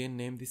going to again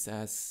name this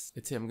as,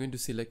 let's say I'm going to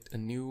select a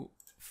new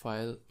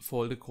file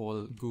folder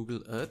called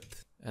Google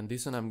Earth, and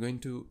this one I'm going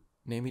to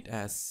name it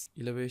as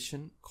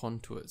elevation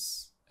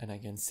contours, and I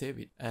can save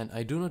it. And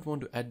I do not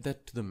want to add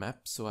that to the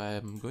map, so I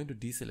am going to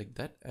deselect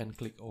that and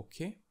click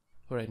OK.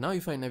 Alright, now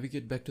if I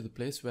navigate back to the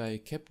place where I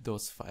kept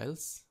those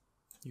files,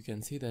 you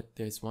can see that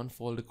there's one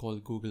folder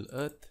called Google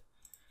Earth,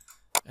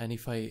 and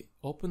if I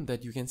open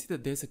that, you can see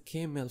that there's a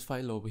KML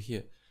file over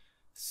here.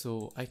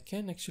 So I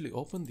can actually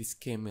open this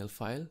KML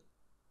file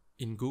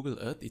in Google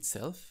Earth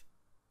itself.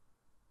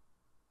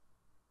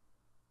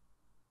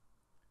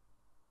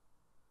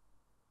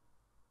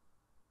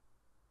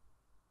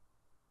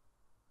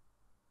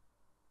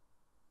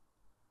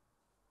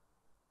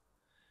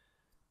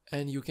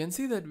 And you can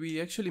see that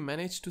we actually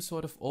managed to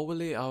sort of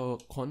overlay our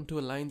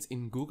contour lines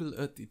in Google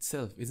Earth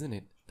itself, isn't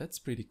it? That's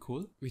pretty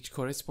cool, which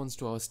corresponds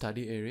to our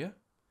study area.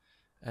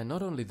 And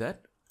not only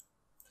that,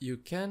 you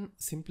can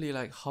simply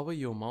like hover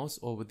your mouse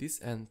over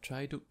this and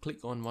try to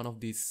click on one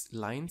of these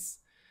lines,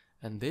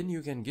 and then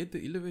you can get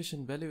the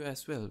elevation value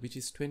as well, which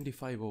is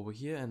 25 over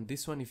here, and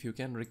this one, if you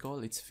can recall,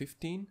 it's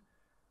 15,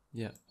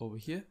 yeah, over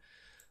here.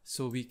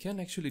 So we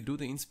can actually do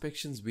the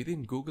inspections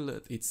within Google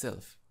Earth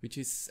itself, which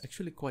is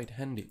actually quite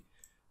handy.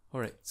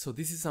 Alright, so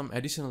this is some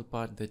additional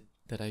part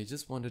that I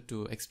just wanted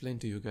to explain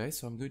to you guys,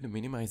 so I'm going to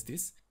minimize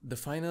this. The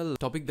final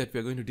topic that we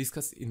are going to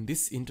discuss in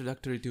this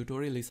introductory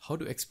tutorial is how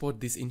to export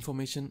this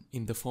information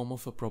in the form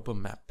of a proper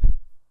map.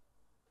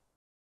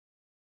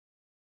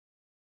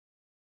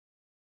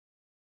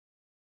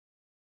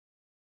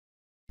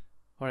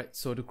 Alright,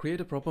 so to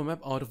create a proper map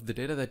out of the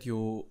data that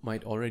you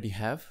might already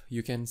have,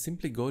 you can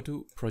simply go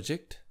to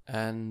project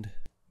and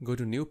go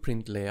to new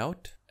print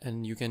layout,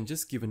 and you can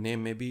just give a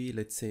name, maybe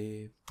let's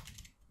say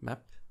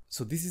map.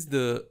 So this is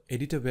the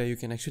editor where you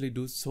can actually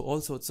do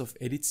all sorts of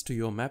edits to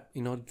your map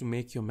in order to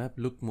make your map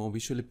look more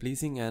visually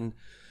pleasing and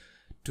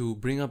to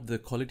bring up the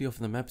quality of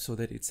the map so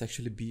that it's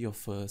actually be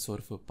of a sort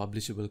of a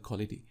publishable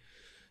quality.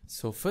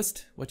 So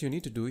first what you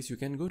need to do is you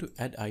can go to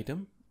add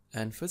item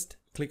and first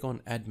click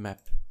on add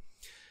map,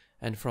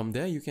 and from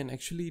there you can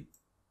actually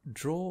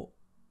draw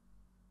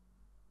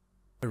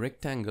a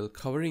rectangle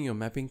covering your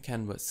mapping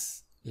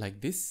canvas like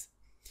this.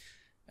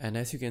 And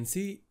as you can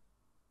see,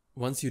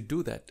 once you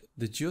do that,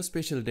 the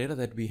geospatial data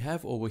that we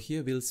have over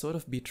here will sort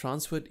of be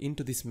transferred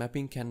into this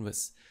mapping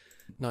canvas.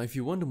 Now if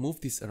you want to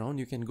move this around,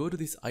 you can go to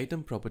this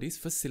item properties,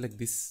 first select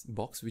this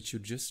box which you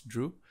just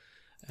drew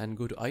and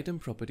go to item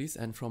properties,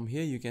 and from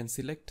here you can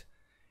select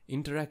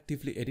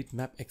interactively edit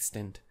map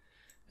extent.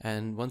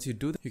 And once you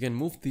do that, you can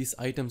move these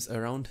items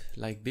around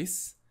like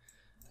this,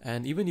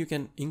 and even you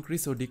can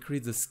increase or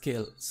decrease the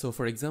scale. So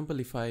for example,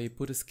 if I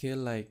put a scale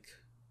like,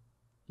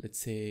 let's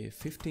say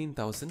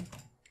 15,000,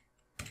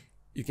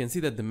 you can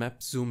see that the map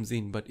zooms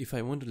in. But if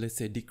I want to, let's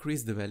say,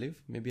 decrease the value,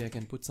 maybe I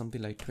can put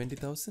something like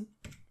 20,000.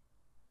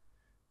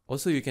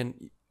 Also you can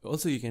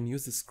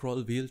use the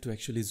scroll wheel to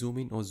actually zoom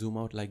in or zoom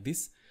out like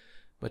this.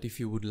 But if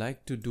you would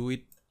like to do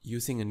it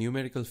using a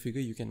numerical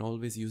figure, you can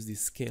always use the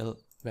scale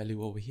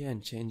value over here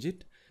and change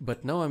it.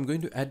 But now I'm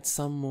going to add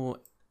some more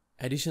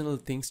additional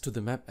things to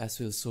the map as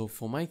well. So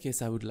for my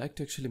case, I would like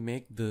to actually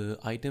make the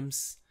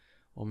items,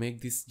 or make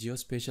these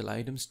geospatial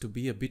items, to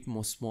be a bit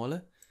more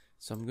smaller.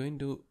 So I'm going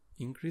to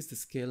increase the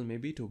scale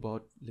maybe to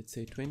about, let's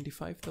say,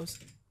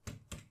 25,000.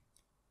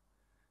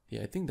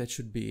 Yeah, I think that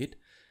should be it.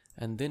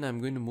 And then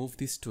I'm going to move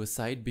this to a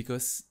side,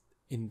 because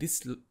in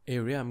this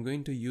area I'm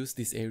going to use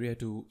this area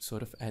to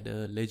sort of add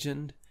a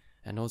legend,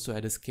 and also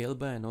add a scale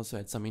bar, and also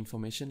add some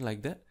information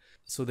like that.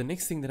 So the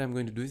next thing that I'm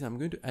going to do is I'm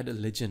going to add a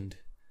legend.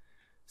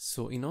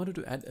 So in order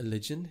to add a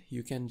legend,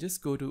 you can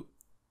just go to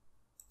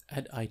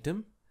add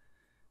item,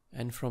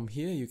 and from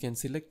here you can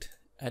select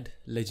add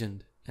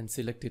legend and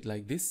select it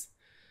like this.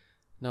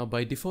 Now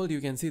by default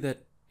you can see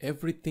that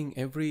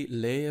every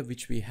layer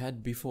which we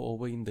had before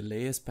over in the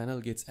layers panel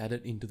gets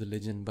added into the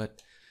legend,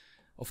 but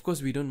of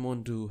course we don't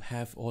want to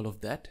have all of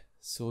that.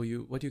 So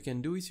what you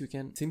can do is you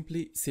can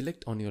simply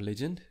select on your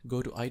legend,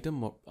 go to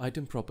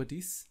item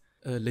properties,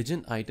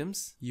 legend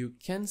items. You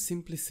can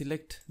simply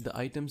select the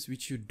items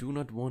which you do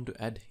not want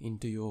to add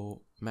into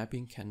your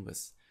mapping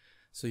canvas.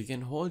 So you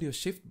can hold your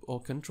shift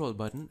or control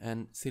button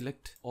and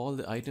select all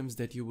the items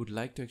that you would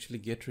like to actually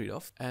get rid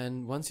of.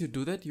 And once you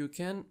do that, you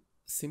can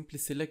simply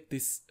select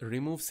this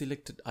remove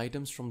selected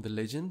items from the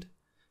legend.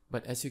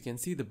 But as you can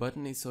see, the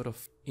button is sort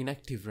of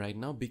inactive right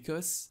now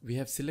because we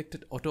have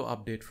selected auto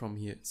update from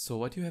here. So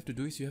what you have to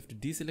do is you have to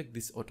deselect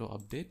this auto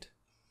update,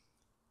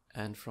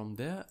 and from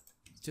there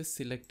just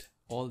select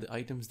all the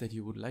items that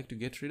you would like to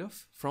get rid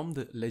of from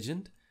the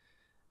legend,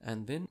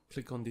 and then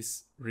click on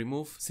this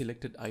remove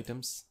selected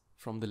items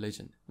from the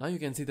legend. Now you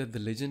can see that the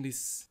legend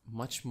is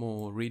much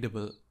more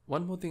readable.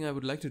 One more thing I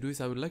would like to do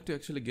is I would like to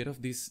actually get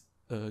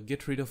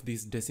rid of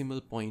these decimal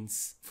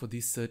points for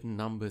these certain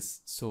numbers.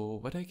 So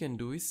what I can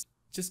do is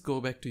just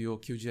go back to your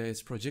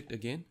QGIS project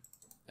again,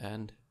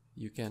 and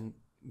you can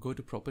go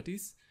to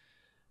properties.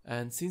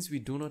 And since we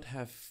do not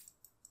have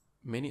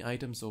many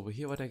items over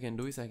here, what I can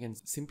do is I can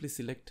simply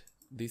select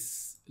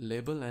this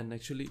label and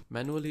actually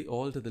manually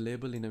alter the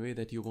label in a way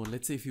that you want.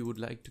 Let's say if you would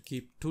like to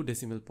keep 2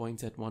 decimal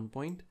points at one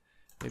point,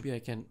 maybe I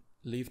can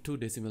leave 2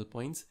 decimal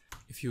points.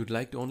 If you would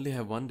like to only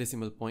have 1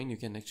 decimal point, you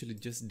can actually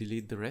just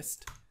delete the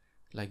rest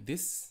like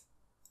this,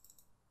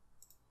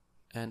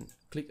 and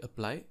click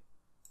apply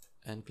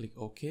and click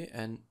OK.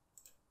 And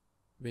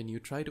when you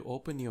try to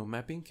open your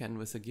mapping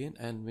canvas again,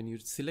 and when you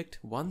select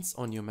once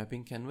on your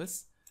mapping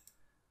canvas,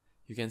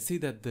 you can see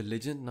that the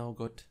legend now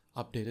got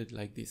updated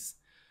like this.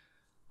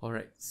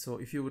 Alright, so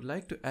if you would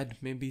like to add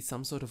maybe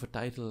some sort of a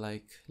title,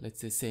 like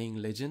let's say saying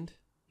legend,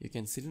 you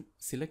can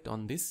select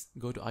on this,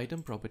 go to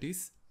item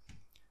properties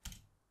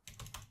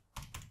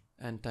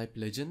and type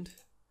legend,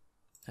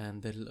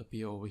 and that will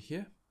appear over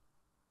here.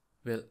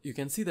 Well, you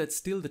can see that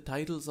still the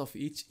titles of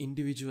each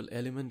individual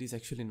element is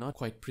actually not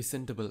quite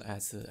presentable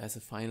as a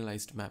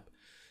finalized map.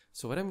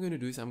 So what I'm going to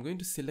do is I'm going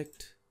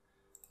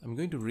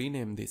to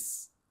rename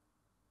this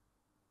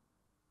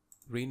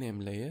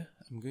layer.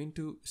 I'm going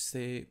to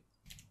say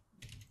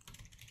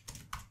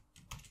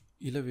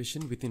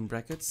elevation within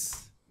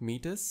brackets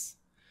meters,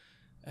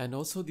 and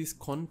also these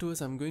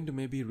contours I'm going to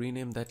maybe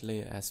rename that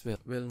layer as well.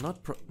 Well,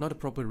 not a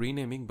proper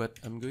renaming, but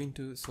I'm going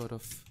to sort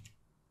of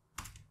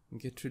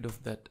get rid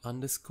of that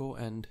underscore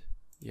and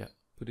yeah,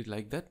 put it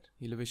like that,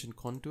 elevation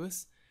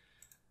contours.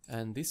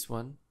 And this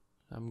one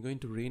I'm going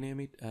to rename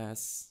it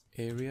as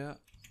area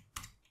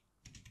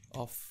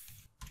of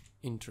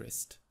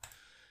interest.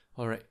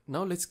 Alright,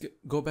 now let's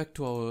go back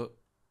to our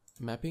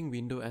mapping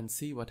window and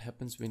see what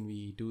happens when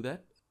we do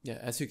that. Yeah,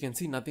 as you can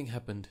see, nothing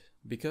happened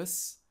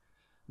because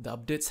the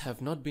updates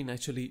have not been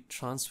actually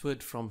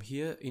transferred from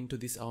here into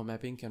this our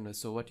mapping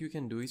canvas. So what you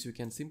can do is you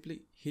can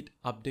simply hit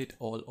update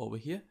all over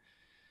here,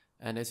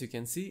 and as you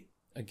can see,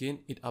 again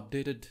it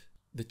updated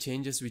the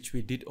changes which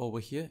we did over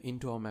here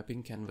into our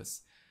mapping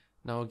canvas.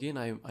 Now again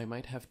I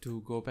might have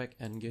to go back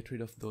and get rid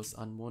of those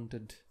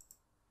unwanted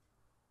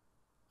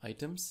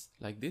items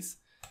like this.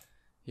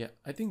 Yeah,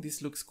 I think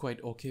this looks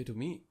quite okay to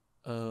me,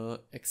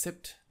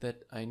 except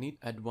that I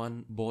need to add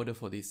one border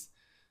for this.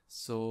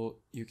 So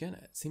you can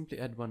simply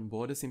add one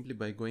border simply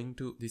by going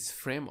to this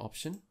frame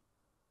option,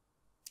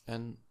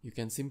 and you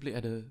can simply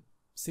add a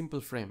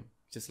simple frame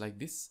just like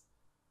this.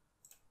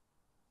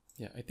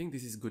 Yeah, I think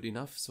this is good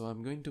enough. So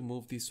I'm going to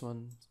move this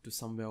one to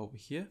somewhere over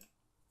here.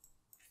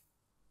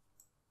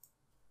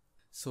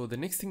 So the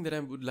next thing that I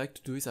would like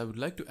to do is I would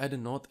like to add a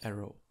north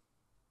arrow.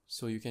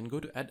 So you can go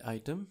to add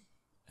item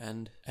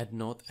and add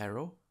north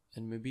arrow,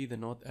 and maybe the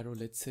north arrow,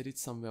 let's set it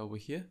somewhere over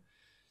here.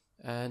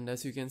 And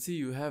as you can see,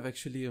 you have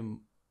actually a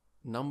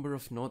number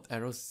of north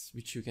arrows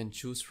which you can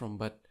choose from,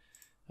 but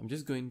I'm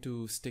just going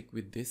to stick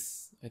with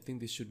this. I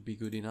think this should be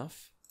good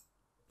enough.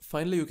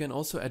 Finally, you can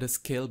also add a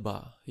scale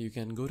bar. You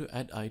can go to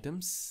add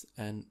items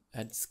and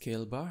add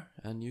scale bar,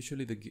 and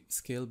usually the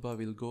scale bar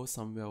will go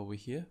somewhere over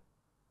here.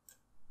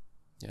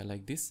 Yeah,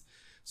 like this.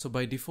 So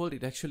by default,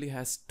 it actually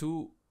has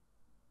 2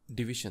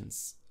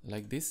 divisions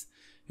like this.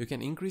 You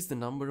can increase the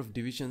number of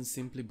divisions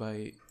simply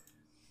by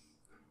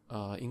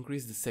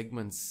increase the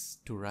segments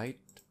to right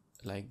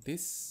like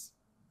this,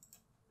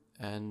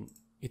 and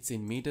it's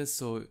in meters,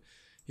 so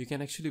you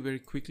can actually very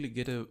quickly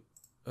get a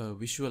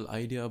visual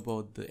idea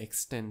about the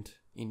extent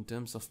in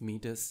terms of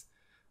meters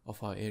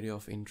of our area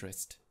of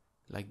interest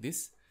like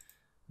this.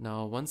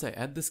 Now once I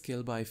add the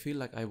scale bar, I feel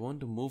like I want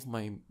to move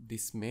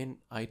this main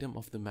item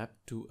of the map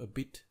to a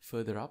bit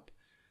further up.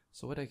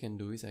 So what I can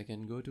do is I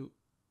can go to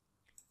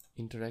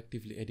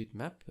interactively edit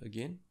map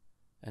again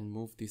and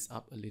move this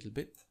up a little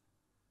bit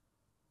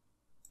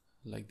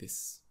like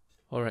this.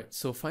 Alright,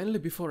 so finally,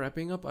 before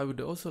wrapping up, I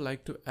would also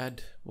like to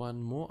add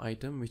one more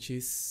item, which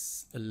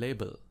is a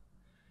label.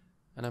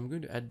 And I'm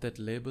going to add that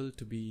label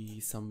to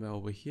be somewhere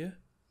over here.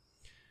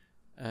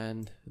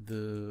 And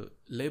the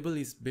label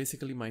is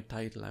basically my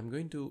title. I'm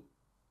going to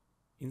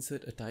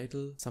insert a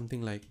title,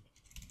 something like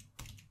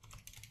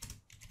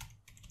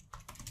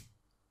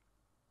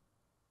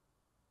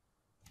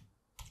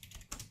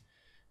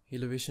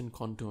elevation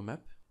contour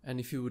map. And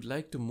if you would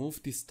like to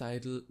move this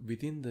title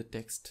within the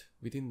text,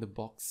 within the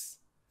box,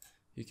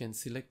 you can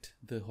select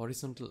the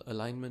horizontal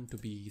alignment to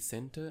be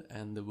center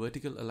and the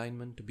vertical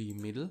alignment to be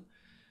middle.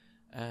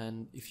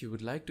 And if you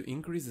would like to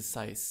increase the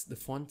size, the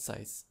font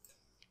size,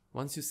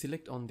 once you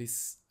select on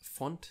this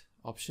font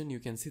option, you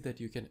can see that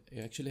you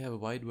actually have a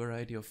wide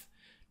variety of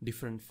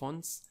different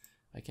fonts.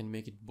 I can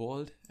make it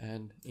bold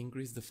and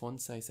increase the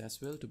font size as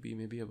well to be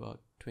maybe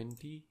about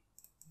 20,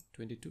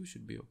 22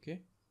 should be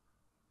okay.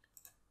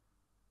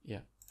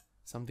 Yeah,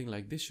 something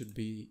like this should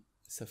be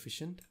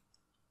sufficient.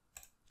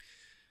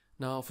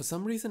 Now for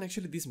some reason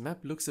actually this map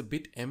looks a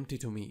bit empty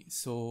to me,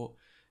 so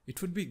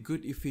it would be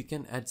good if we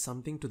can add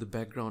something to the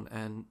background.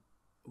 And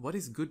what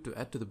is good to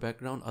add to the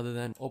background other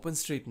than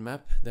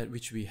OpenStreetMap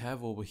which we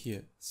have over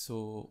here?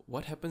 So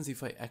what happens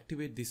if I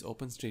activate this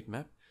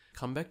OpenStreetMap,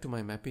 come back to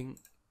my mapping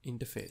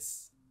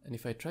interface, and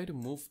if I try to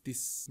move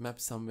this map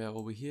somewhere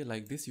over here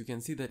like this, you can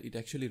see that it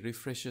actually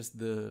refreshes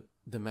the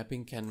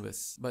mapping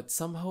canvas. But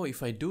somehow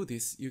if I do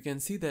this, you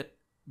can see that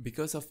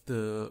because of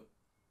the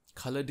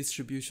color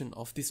distribution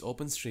of this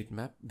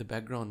OpenStreetMap, the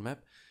background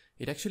map,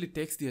 it actually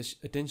takes the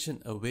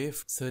attention away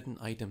from certain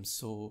items.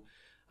 So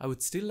I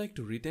would still like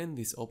to retain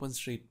this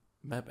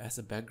OpenStreetMap as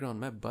a background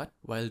map, but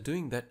while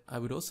doing that, I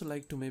would also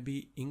like to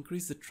maybe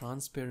increase the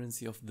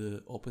transparency of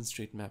the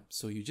OpenStreetMap.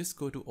 So you just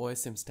go to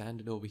OSM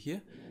standard over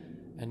here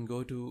and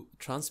go to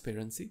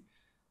transparency,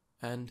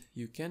 and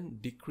you can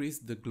decrease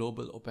the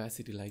global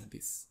opacity like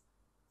this.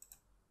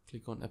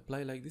 Click on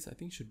apply like this. I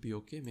think should be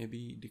okay.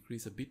 Maybe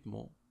decrease a bit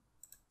more.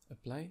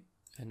 Apply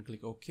and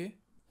click OK.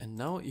 And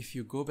now if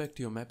you go back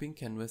to your mapping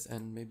canvas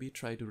and maybe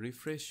try to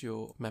refresh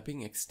your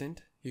mapping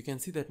extent, you can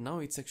see that now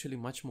it's actually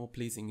much more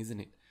pleasing, isn't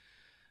it?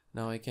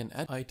 Now I can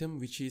add item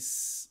which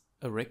is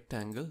a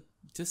rectangle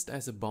just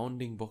as a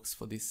bounding box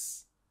for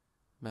this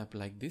map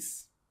like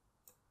this.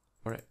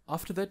 Alright,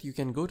 after that you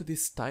can go to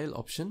this style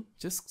option,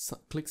 just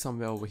click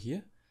somewhere over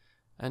here,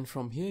 and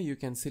from here you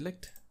can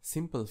select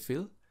simple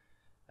fill,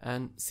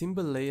 and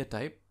symbol layer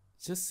type,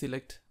 just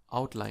select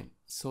outline,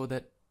 so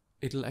that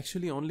it'll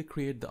actually only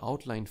create the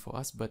outline for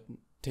us but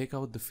take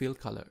out the fill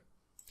color,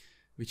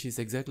 which is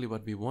exactly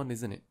what we want,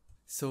 isn't it?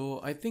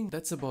 So I think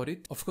that's about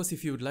it. Of course,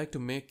 if you would like to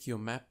make your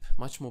map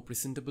much more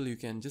presentable, you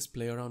can just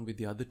play around with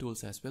the other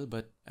tools as well.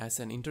 But as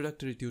an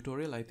introductory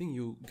tutorial, I think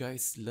you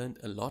guys learned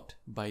a lot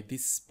by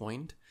this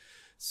point.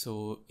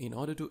 So in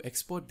order to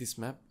export this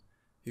map,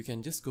 you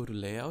can just go to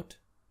layout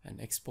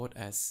and export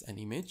as an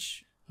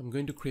image. I'm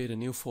going to create a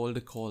new folder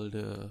called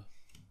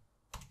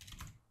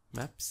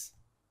maps.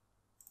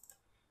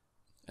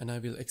 And I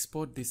will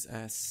export this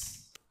as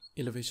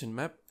elevation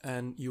map,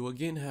 and you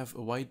again have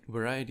a wide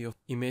variety of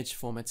image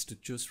formats to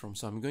choose from.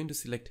 So I'm going to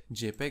select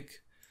JPEG,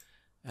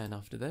 and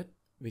after that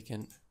we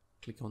can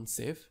click on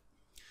save.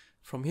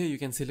 From here you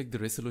can select the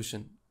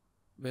resolution.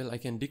 Well, I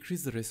can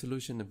decrease the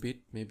resolution a bit,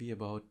 maybe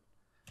about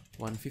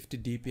 150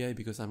 dpi,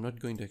 because I'm not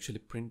going to actually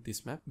print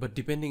this map, but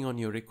depending on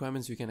your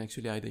requirements you can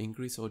actually either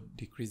increase or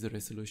decrease the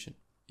resolution.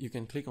 You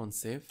can click on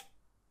save,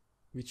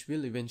 which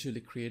will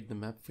eventually create the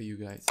map for you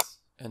guys.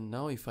 And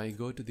now if I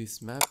go to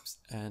these maps,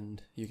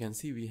 and you can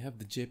see we have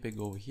the JPEG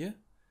over here,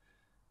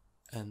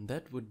 and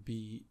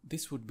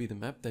this would be the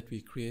map that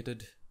we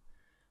created,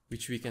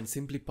 which we can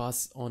simply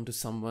pass on to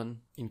someone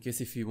in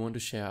case if we want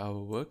to share our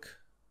work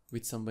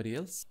with somebody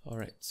else.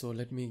 Alright, so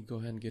let me go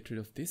ahead and get rid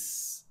of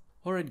this.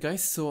 Alright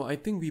guys, so I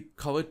think we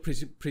covered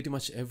pretty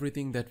much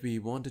everything that we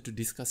wanted to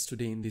discuss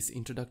today in this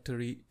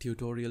introductory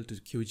tutorial to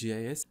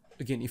QGIS.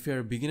 Again, if you're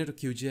a beginner to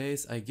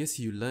QGIS, I guess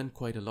you learned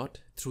quite a lot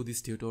through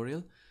this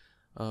tutorial.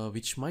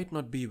 Which might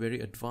not be very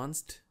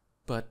advanced,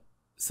 but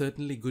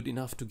certainly good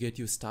enough to get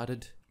you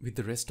started with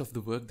the rest of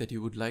the work that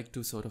you would like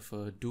to sort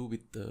of do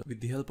with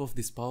the help of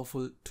this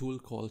powerful tool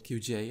called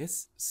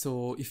QGIS.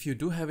 So if you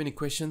do have any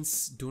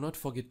questions, do not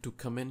forget to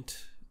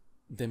comment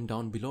them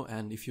down below.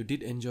 And if you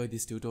did enjoy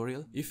this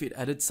tutorial, if it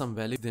added some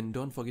value, then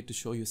don't forget to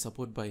show your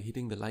support by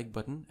hitting the like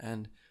button.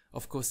 And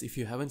of course, if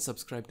you haven't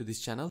subscribed to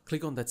this channel,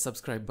 click on that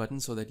subscribe button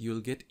so that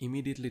you'll get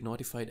immediately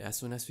notified as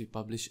soon as we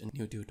publish a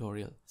new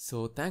tutorial.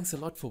 So thanks a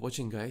lot for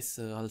watching, guys.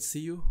 I'll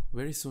see you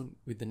very soon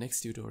with the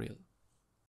next tutorial.